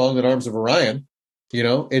better song than Arms of Orion. You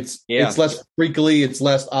know, it's less freakily, it's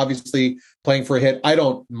less obviously playing for a hit. I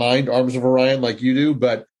don't mind Arms of Orion like you do,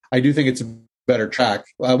 but I do think it's a better track.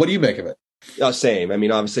 What do you make of it? Same. I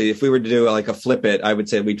mean, obviously, if we were to do like a flip it, I would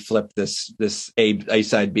say we'd flip this A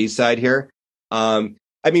side, B side here. I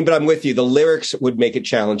mean, but I'm with you. The lyrics would make it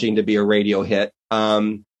challenging to be a radio hit.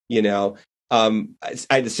 You know, I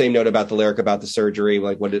had the same note about the lyric about the surgery.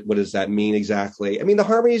 Like, what does that mean exactly? I mean, the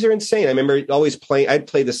harmonies are insane. I remember always I'd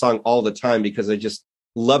play the song all the time because I just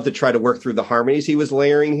love to try to work through the harmonies he was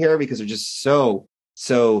layering here because they're just so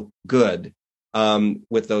good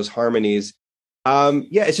with those harmonies.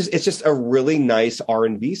 It's just a really nice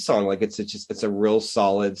R&B song. Like it's a real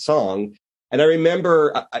solid song. And I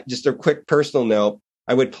remember just a quick personal note.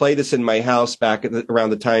 I would play this in my house back around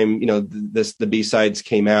the time, you know, the B-sides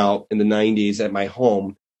came out in the 90s at my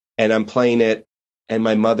home, and I'm playing it, and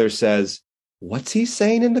my mother says, "What's he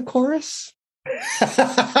saying in the chorus?" And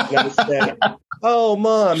I said, "Oh,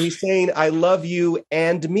 Mom, he's saying I love you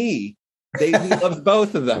and me." He loves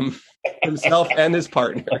both of them, himself and his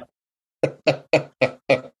partner.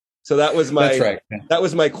 So that was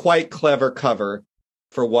my quite clever cover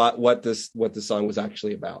for what the song was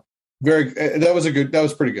actually about. That was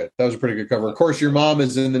pretty good. That was a pretty good cover. Of course, your mom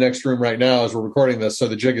is in the next room right now as we're recording this, so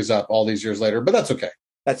the jig is up all these years later, but that's okay.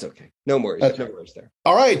 That's okay. No worries. No worries there.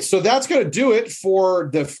 All right, so that's going to do it for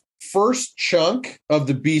the first chunk of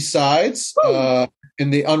the B-sides in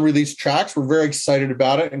the unreleased tracks. We're very excited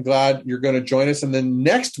about it and glad you're going to join us. And then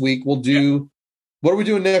next week we'll do. What are we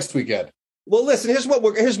doing next week, Ed? Well, listen.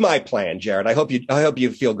 Here's my plan, Jared. I hope you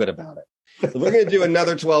feel good about it. We're going to do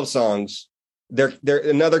another 12 songs. They're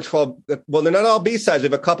another 12. Well, they're not all B-sides. We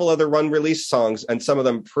have a couple other unreleased songs, and some of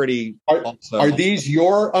them pretty. Are these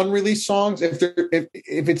your unreleased songs?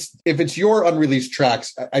 If it's your unreleased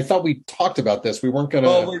tracks, I thought we talked about this. We weren't going to.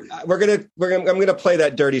 Well, I'm gonna play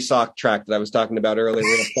that Dirty Sock track that I was talking about earlier.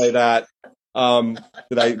 We're gonna play that.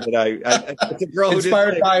 It's a girl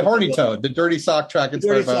inspired by Horny Toad, the Dirty Sock track.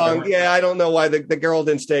 Dirty song. Yeah, I don't know why the girl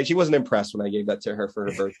didn't stay. She wasn't impressed when I gave that to her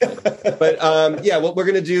for her birthday. But we're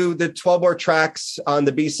going to do the 12 more tracks on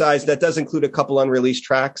the B-sides. That does include a couple unreleased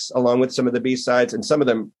tracks along with some of the B-sides, and some of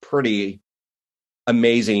them pretty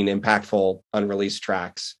amazing, impactful unreleased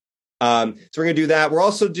tracks. So we're going to do that. We'll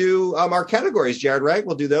also do our categories, Jared, right?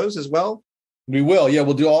 We'll do those as well. We will. Yeah,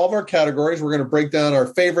 we'll do all of our categories. We're going to break down our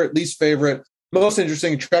favorite, least favorite, most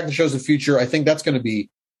interesting, track that shows the future. I think that's going to be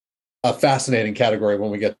a fascinating category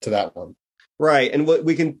when we get to that one. Right. And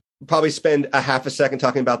we can probably spend a half a second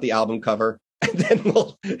talking about the album cover. And then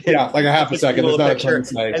like a half a second. There's not a ton to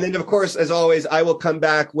say. And then, of course, as always, I will come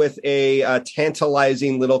back with a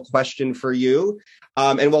tantalizing little question for you.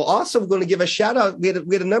 And we'll also going to give a shout out. We had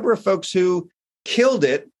a number of folks who killed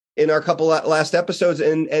it in our couple last episodes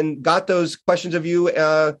and got those questions of you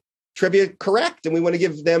trivia correct. And we want to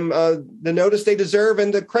give them the notice they deserve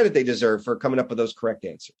and the credit they deserve for coming up with those correct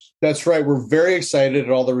answers. That's right. We're very excited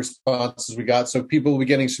at all the responses we got. So people will be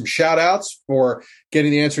getting some shout outs for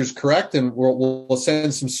getting the answers correct. And we'll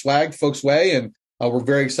send some swag folks' way. And we're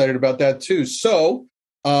very excited about that too. So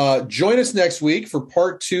join us next week for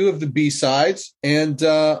part 2 of the B-sides. And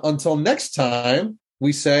until next time,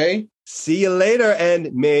 we say... See you later,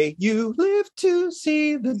 and may you live to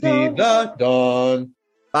see the dawn.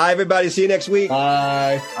 Bye, everybody. See you next week.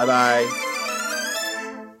 Bye. Bye-bye.